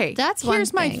 That's okay. That's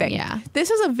Here's one my thing, thing. yeah.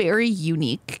 This is a very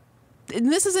unique,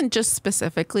 and this isn't just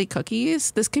specifically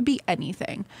cookies. This could be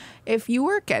anything. If you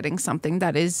are getting something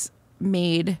that is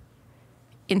made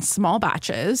in small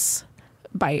batches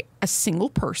by a single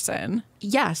person,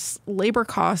 yes, labor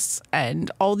costs and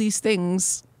all these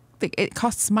things, it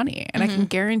costs money, and I can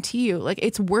guarantee you like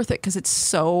it's worth it because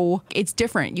it's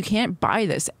different. You can't buy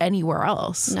this anywhere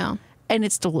else. No. And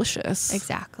it's delicious.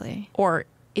 Exactly. Or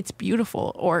it's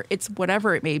beautiful, or it's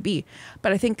whatever it may be.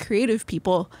 But I think creative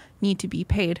people need to be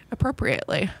paid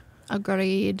appropriately.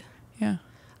 Agreed. Yeah.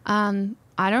 I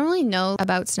don't really know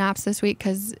about snaps this week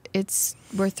because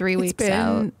we're 3 weeks It's been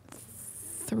out.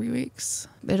 3 weeks.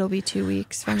 It'll be 2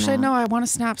 weeks from Actually, now. no, I want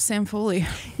to snap Sam Foley.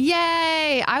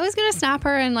 Yay! I was gonna snap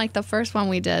her in like the first one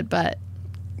we did, but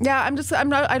Yeah, I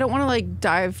don't want to like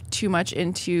dive too much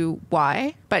into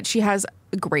why, but she has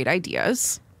great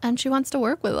ideas and she wants to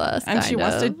work with us. and she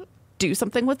wants to do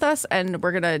something with us, and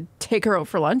we're going to take her out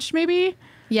for lunch maybe.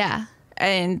 Yeah.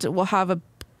 And we'll have a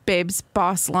Babes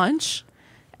Boss lunch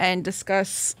and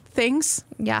discuss things.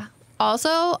 Yeah.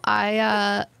 Also,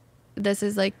 this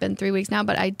has like been 3 weeks now,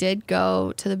 but I did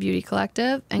go to the Beauty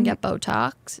Collective and get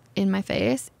Botox in my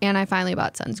face, and I finally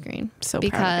bought sunscreen. So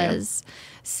because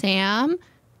Sam,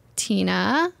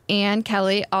 Tina, and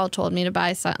Kelly all told me to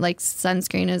buy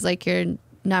sunscreen is like your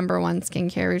number one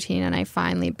skincare routine, and I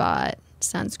finally bought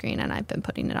sunscreen and I've been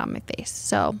putting it on my face.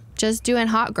 So just doing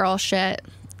hot girl shit.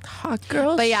 Hot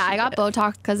girl. But yeah, I got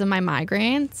Botox because of my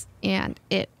migraines, and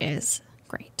it is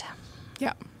great.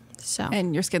 Yeah. So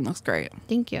and your skin looks great.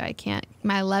 Thank you.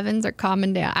 My 11s are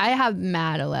calming down. I have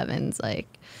mad 11s,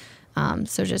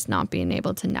 so just not being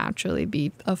able to naturally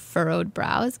be a furrowed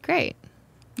brow is great.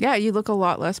 Yeah, you look a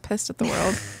lot less pissed at the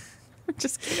world.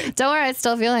 Just kidding. Don't worry, I'm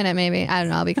still feeling it maybe. I don't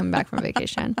know. I'll be coming back from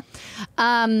vacation.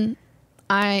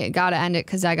 I got to end it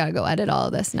because I got to go edit all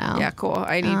of this now. Yeah, cool.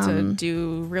 I need to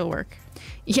do real work.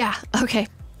 Yeah. Okay.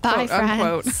 Bye, Quote,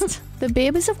 friends. unquote. The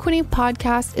Babes of Quinte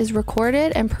podcast is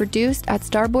recorded and produced at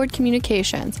Starboard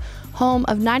Communications, home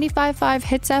of 95.5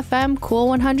 Hits FM, Cool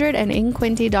 100, and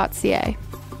InQuinte.ca.